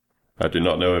Summer. I do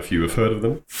not know if you have heard of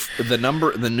them.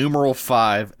 The numeral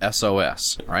 5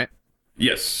 SOS, right?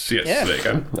 Yes, Yeah. there you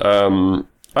go.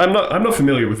 I'm not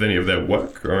familiar with any of their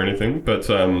work or anything, but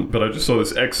I just saw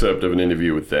this excerpt of an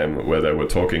interview with them where they were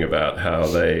talking about how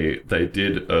they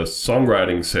did a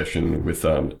songwriting session with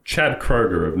Chad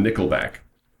Kroeger of Nickelback.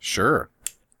 Sure.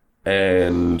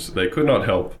 And they could not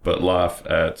help but laugh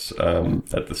at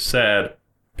the sad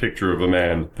picture of a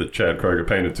man that Chad Kroeger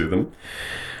painted to them.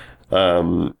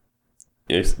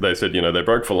 They said, they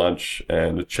broke for lunch,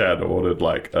 and Chad ordered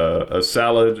like a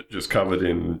salad just covered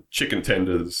in chicken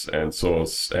tenders and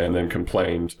sauce, and then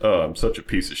complained, "Oh, I'm such a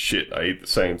piece of shit. I eat the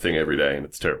same thing every day, and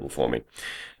it's terrible for me."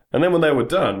 And then when they were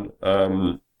done,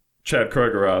 Chad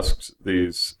Kroeger asked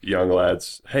these young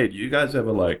lads, "Hey, do you guys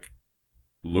ever like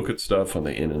look at stuff on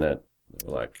the internet?" They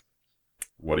were like,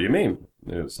 "What do you mean?"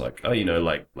 It was like, oh,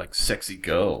 like sexy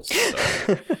girls.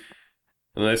 So.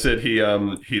 And they said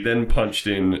he then punched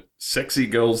in sexy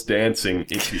girls dancing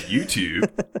into YouTube.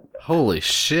 Holy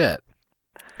shit.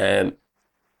 And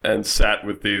sat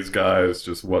with these guys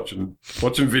just watching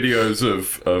videos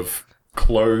of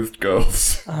clothed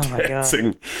girls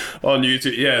dancing on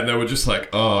YouTube. Yeah, and they were just like,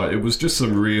 oh, it was just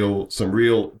some real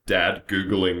dad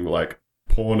Googling like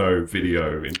porno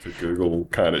video into Google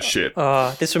kind of shit.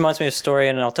 This reminds me of a story,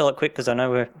 and I'll tell it quick because I know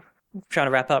we're trying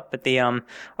to wrap up. But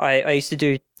I used to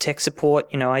do tech support,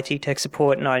 IT tech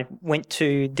support, and I went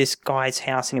to this guy's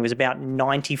house, and he was about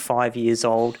 95 years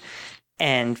old,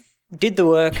 and did the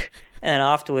work. And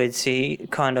afterwards, he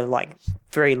kind of like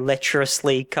very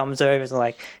lecherously comes over and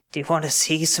like, do you want to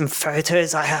see some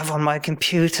photos I have on my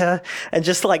computer? And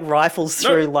just like rifles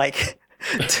through like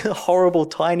horrible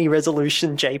tiny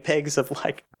resolution JPEGs of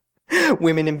like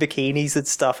women in bikinis and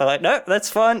stuff. I'm like, no,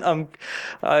 that's fine. I'm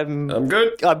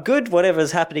good. I'm good.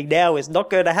 Whatever's happening now is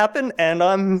not going to happen, and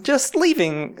I'm just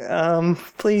leaving.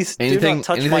 Please do not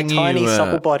touch my tiny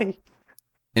supple body.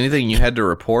 Anything you had to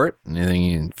report? Anything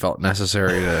you felt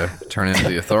necessary to turn into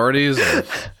the authorities? Or?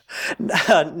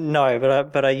 No,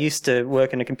 but I used to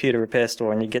work in a computer repair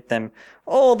store, and you get them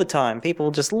all the time.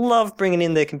 People just love bringing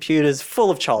in their computers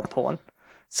full of child porn.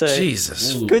 So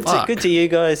Jesus, good to you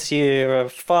guys. You're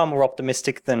far more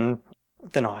optimistic than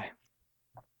I.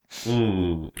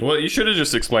 Well, you should have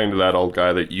just explained to that old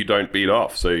guy that you don't beat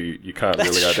off, so you can't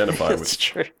really identify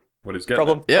with what he's getting.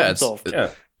 Problem solved.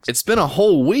 Yeah. It's been a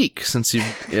whole week since you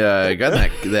got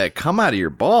that come out of your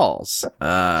balls.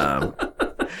 I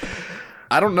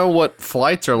don't know what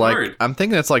flights are like. Word. I'm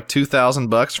thinking it's like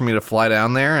 $2,000 for me to fly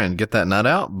down there and get that nut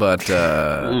out. But if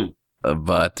we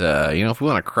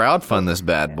want to crowdfund this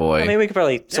bad boy, I mean, we could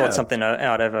probably sort something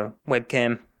out over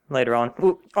webcam later on.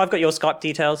 Ooh, I've got your Skype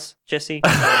details, Jesse.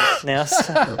 Now,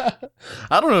 so.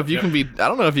 I don't know if you can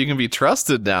be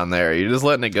trusted down there. You're just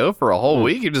letting it go for a whole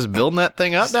week. You're just building that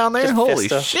thing up down there. Just Holy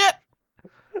fester. shit!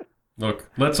 Look,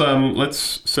 let's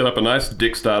set up a nice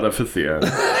dick starter for Theo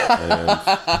and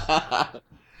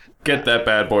get that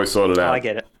bad boy sorted out. I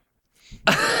get it.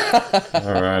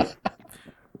 All right.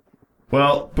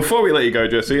 Well, before we let you go,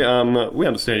 Jesse, we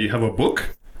understand you have a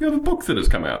book. You have a book that has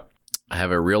come out. I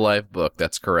have a real life book.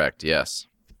 That's correct. Yes.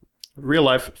 Real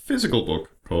life physical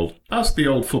book called Ask the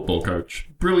Old Football Coach.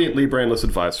 Brilliantly brainless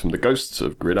advice from the ghosts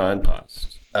of gridiron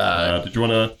past. Did you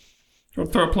want to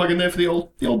throw a plug in there for the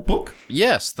old book?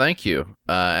 Yes, thank you.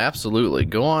 Absolutely.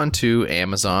 Go on to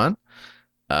Amazon,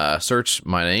 search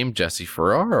my name, Jesse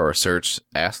Farrar, or search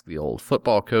Ask the Old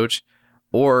Football Coach.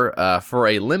 Or for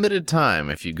a limited time,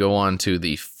 if you go on to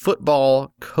the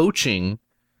football coaching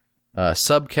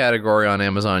subcategory on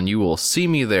Amazon, you will see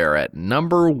me there at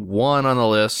number 1 on the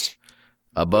list,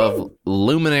 above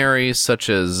luminaries such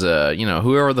as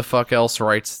whoever the fuck else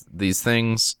writes these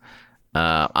things.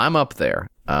 I'm up there,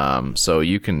 so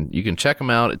you can check them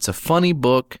out. It's a funny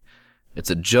book. It's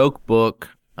a joke book.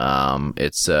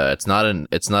 It's not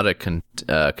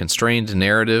a constrained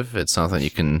narrative. It's something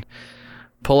you can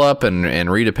pull up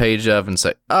and read a page of and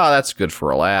say, oh, that's good for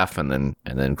a laugh, and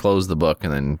then close the book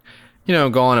and then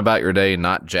go on about your day,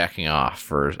 not jacking off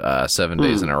for 7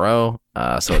 days in a row.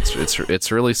 So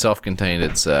it's really self-contained.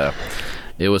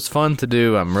 It was fun to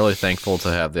do. I'm really thankful to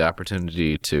have the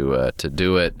opportunity to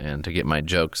do it and to get my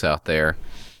jokes out there.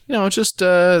 Just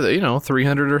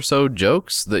 300 or so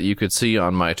jokes that you could see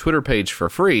on my Twitter page for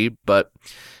free. But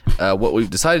what we've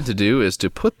decided to do is to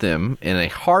put them in a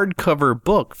hardcover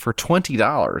book for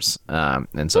 $20,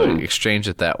 and so exchange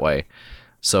it that way.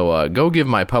 So go give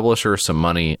my publisher some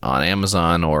money on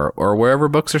Amazon or wherever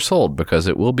books are sold, because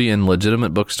it will be in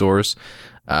legitimate bookstores,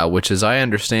 which, as I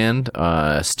understand,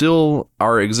 still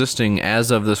are existing as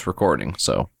of this recording.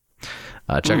 So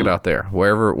check it out there,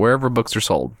 wherever books are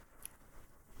sold.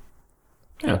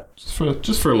 Yeah,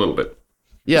 just for a little bit.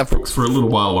 Yeah, for a little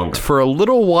while longer. For a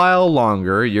little while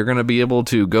longer, you're going to be able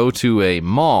to go to a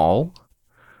mall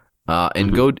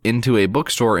and go into a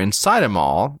bookstore inside a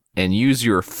mall and use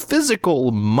your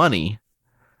physical money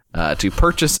to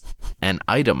purchase an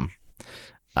item.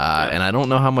 And I don't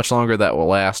know how much longer that will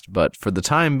last, but for the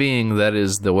time being, that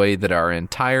is the way that our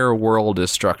entire world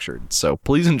is structured. So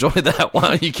please enjoy that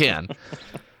while you can.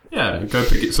 Yeah, go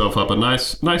pick yourself up a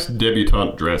nice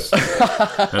debutante dress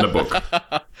and a book.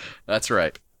 That's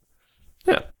right.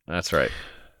 Yeah. That's right.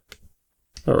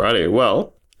 Alrighty,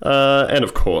 well, and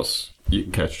of course, you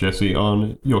can catch Jesse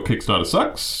on Your Kickstarter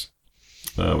Sucks,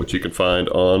 which you can find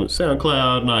on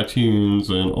SoundCloud and iTunes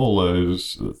and all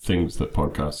those things that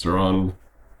podcasts are on.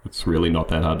 It's really not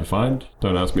that hard to find.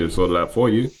 Don't ask me to sort it out for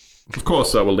you. Of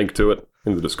course, I will link to it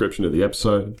in the description of the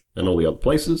episode and all the other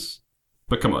places.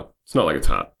 But come on, it's not like it's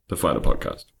hard to find a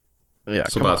podcast. Yeah,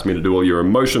 Some asked me to do all your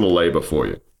emotional labor for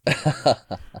you.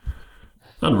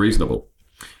 Unreasonable.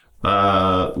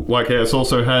 YKS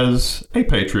also has a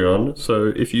Patreon,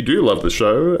 so if you do love the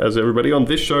show, as everybody on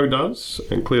this show does,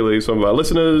 and clearly some of our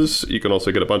listeners, you can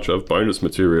also get a bunch of bonus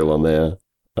material on there,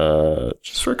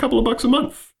 just for a couple of bucks a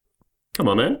month. Come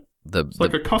on, man. It's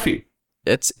like a coffee.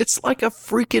 It's like a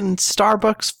freaking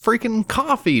Starbucks freaking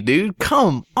coffee, dude.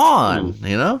 Come on,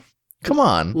 you know? Come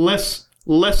on. Less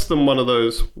than one of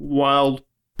those wild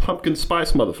pumpkin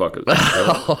spice motherfuckers.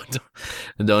 Oh,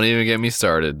 don't even get me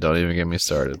started. Don't even get me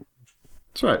started.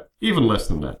 That's right. Even less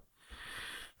than that.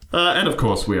 And of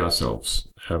course, we ourselves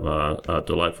have our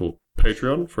delightful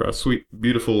Patreon for our sweet,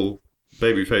 beautiful,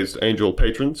 baby-faced angel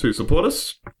patrons who support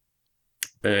us.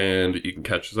 And you can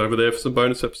catch us over there for some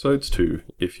bonus episodes too.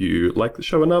 If you like the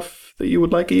show enough that you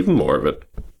would like even more of it,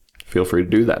 feel free to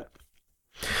do that.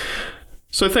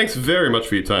 So thanks very much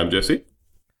for your time, Jesse.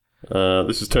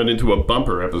 This has turned into a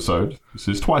bumper episode. This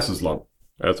is twice as long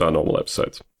as our normal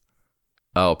episodes.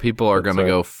 Oh, people are going to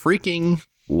go freaking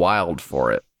wild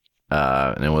for it.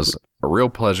 And it was a real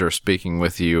pleasure speaking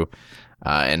with you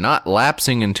and not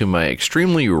lapsing into my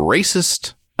extremely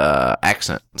racist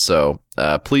accent. So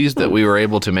pleased that we were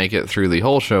able to make it through the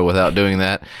whole show without doing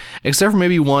that, except for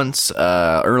maybe once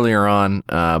earlier on.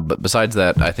 But besides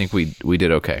that, I think we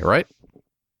did okay, right?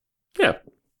 Yeah.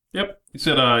 Yep. You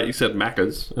said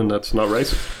Macca's, and that's not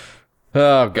racist.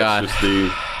 Oh, God.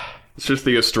 It's just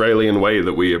the Australian way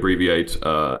that we abbreviate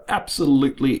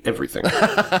absolutely everything.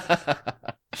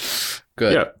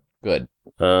 Good. Yeah. Good.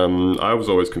 I was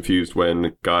always confused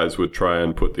when guys would try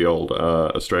and put the old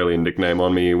Australian nickname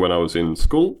on me when I was in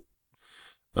school.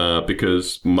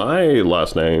 Because my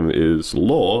last name is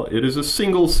Law. It is a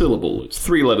single syllable. It's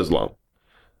 3 letters long.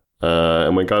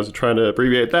 And when guys are trying to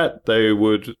abbreviate that, they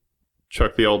would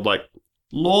chuck the old, like,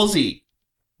 Lawsy.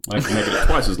 Like, making it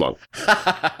twice as long.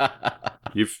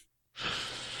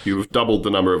 You've doubled the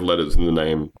number of letters in the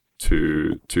name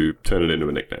to turn it into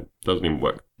a nickname. Doesn't even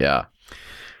work. Yeah.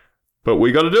 But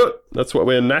we got to do it. That's what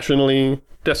we're nationally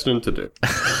destined to do.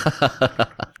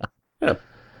 Yeah.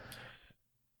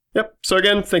 Yep. So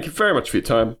again, thank you very much for your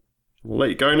time. We'll let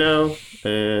you go now,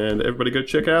 and everybody go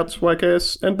check out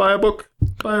YKS and buy a book.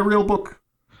 Buy a real book.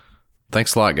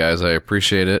 Thanks a lot, guys. I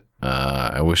appreciate it.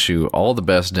 I wish you all the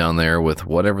best down there with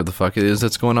whatever the fuck it is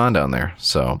that's going on down there.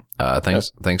 So,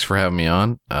 thanks for having me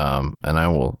on. And I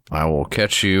will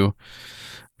catch you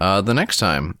the next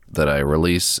time that I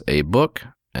release a book,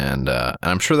 and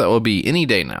I'm sure that will be any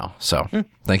day now. So,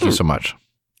 thank you so much.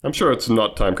 I'm sure it's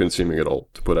not time consuming at all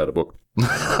to put out a book.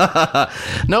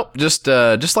 Nope, just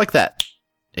like that.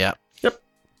 Yeah. Yep.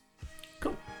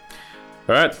 Cool.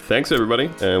 All right. Thanks, everybody,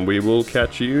 and we will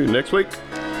catch you next week.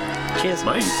 Cheers.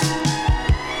 Bye.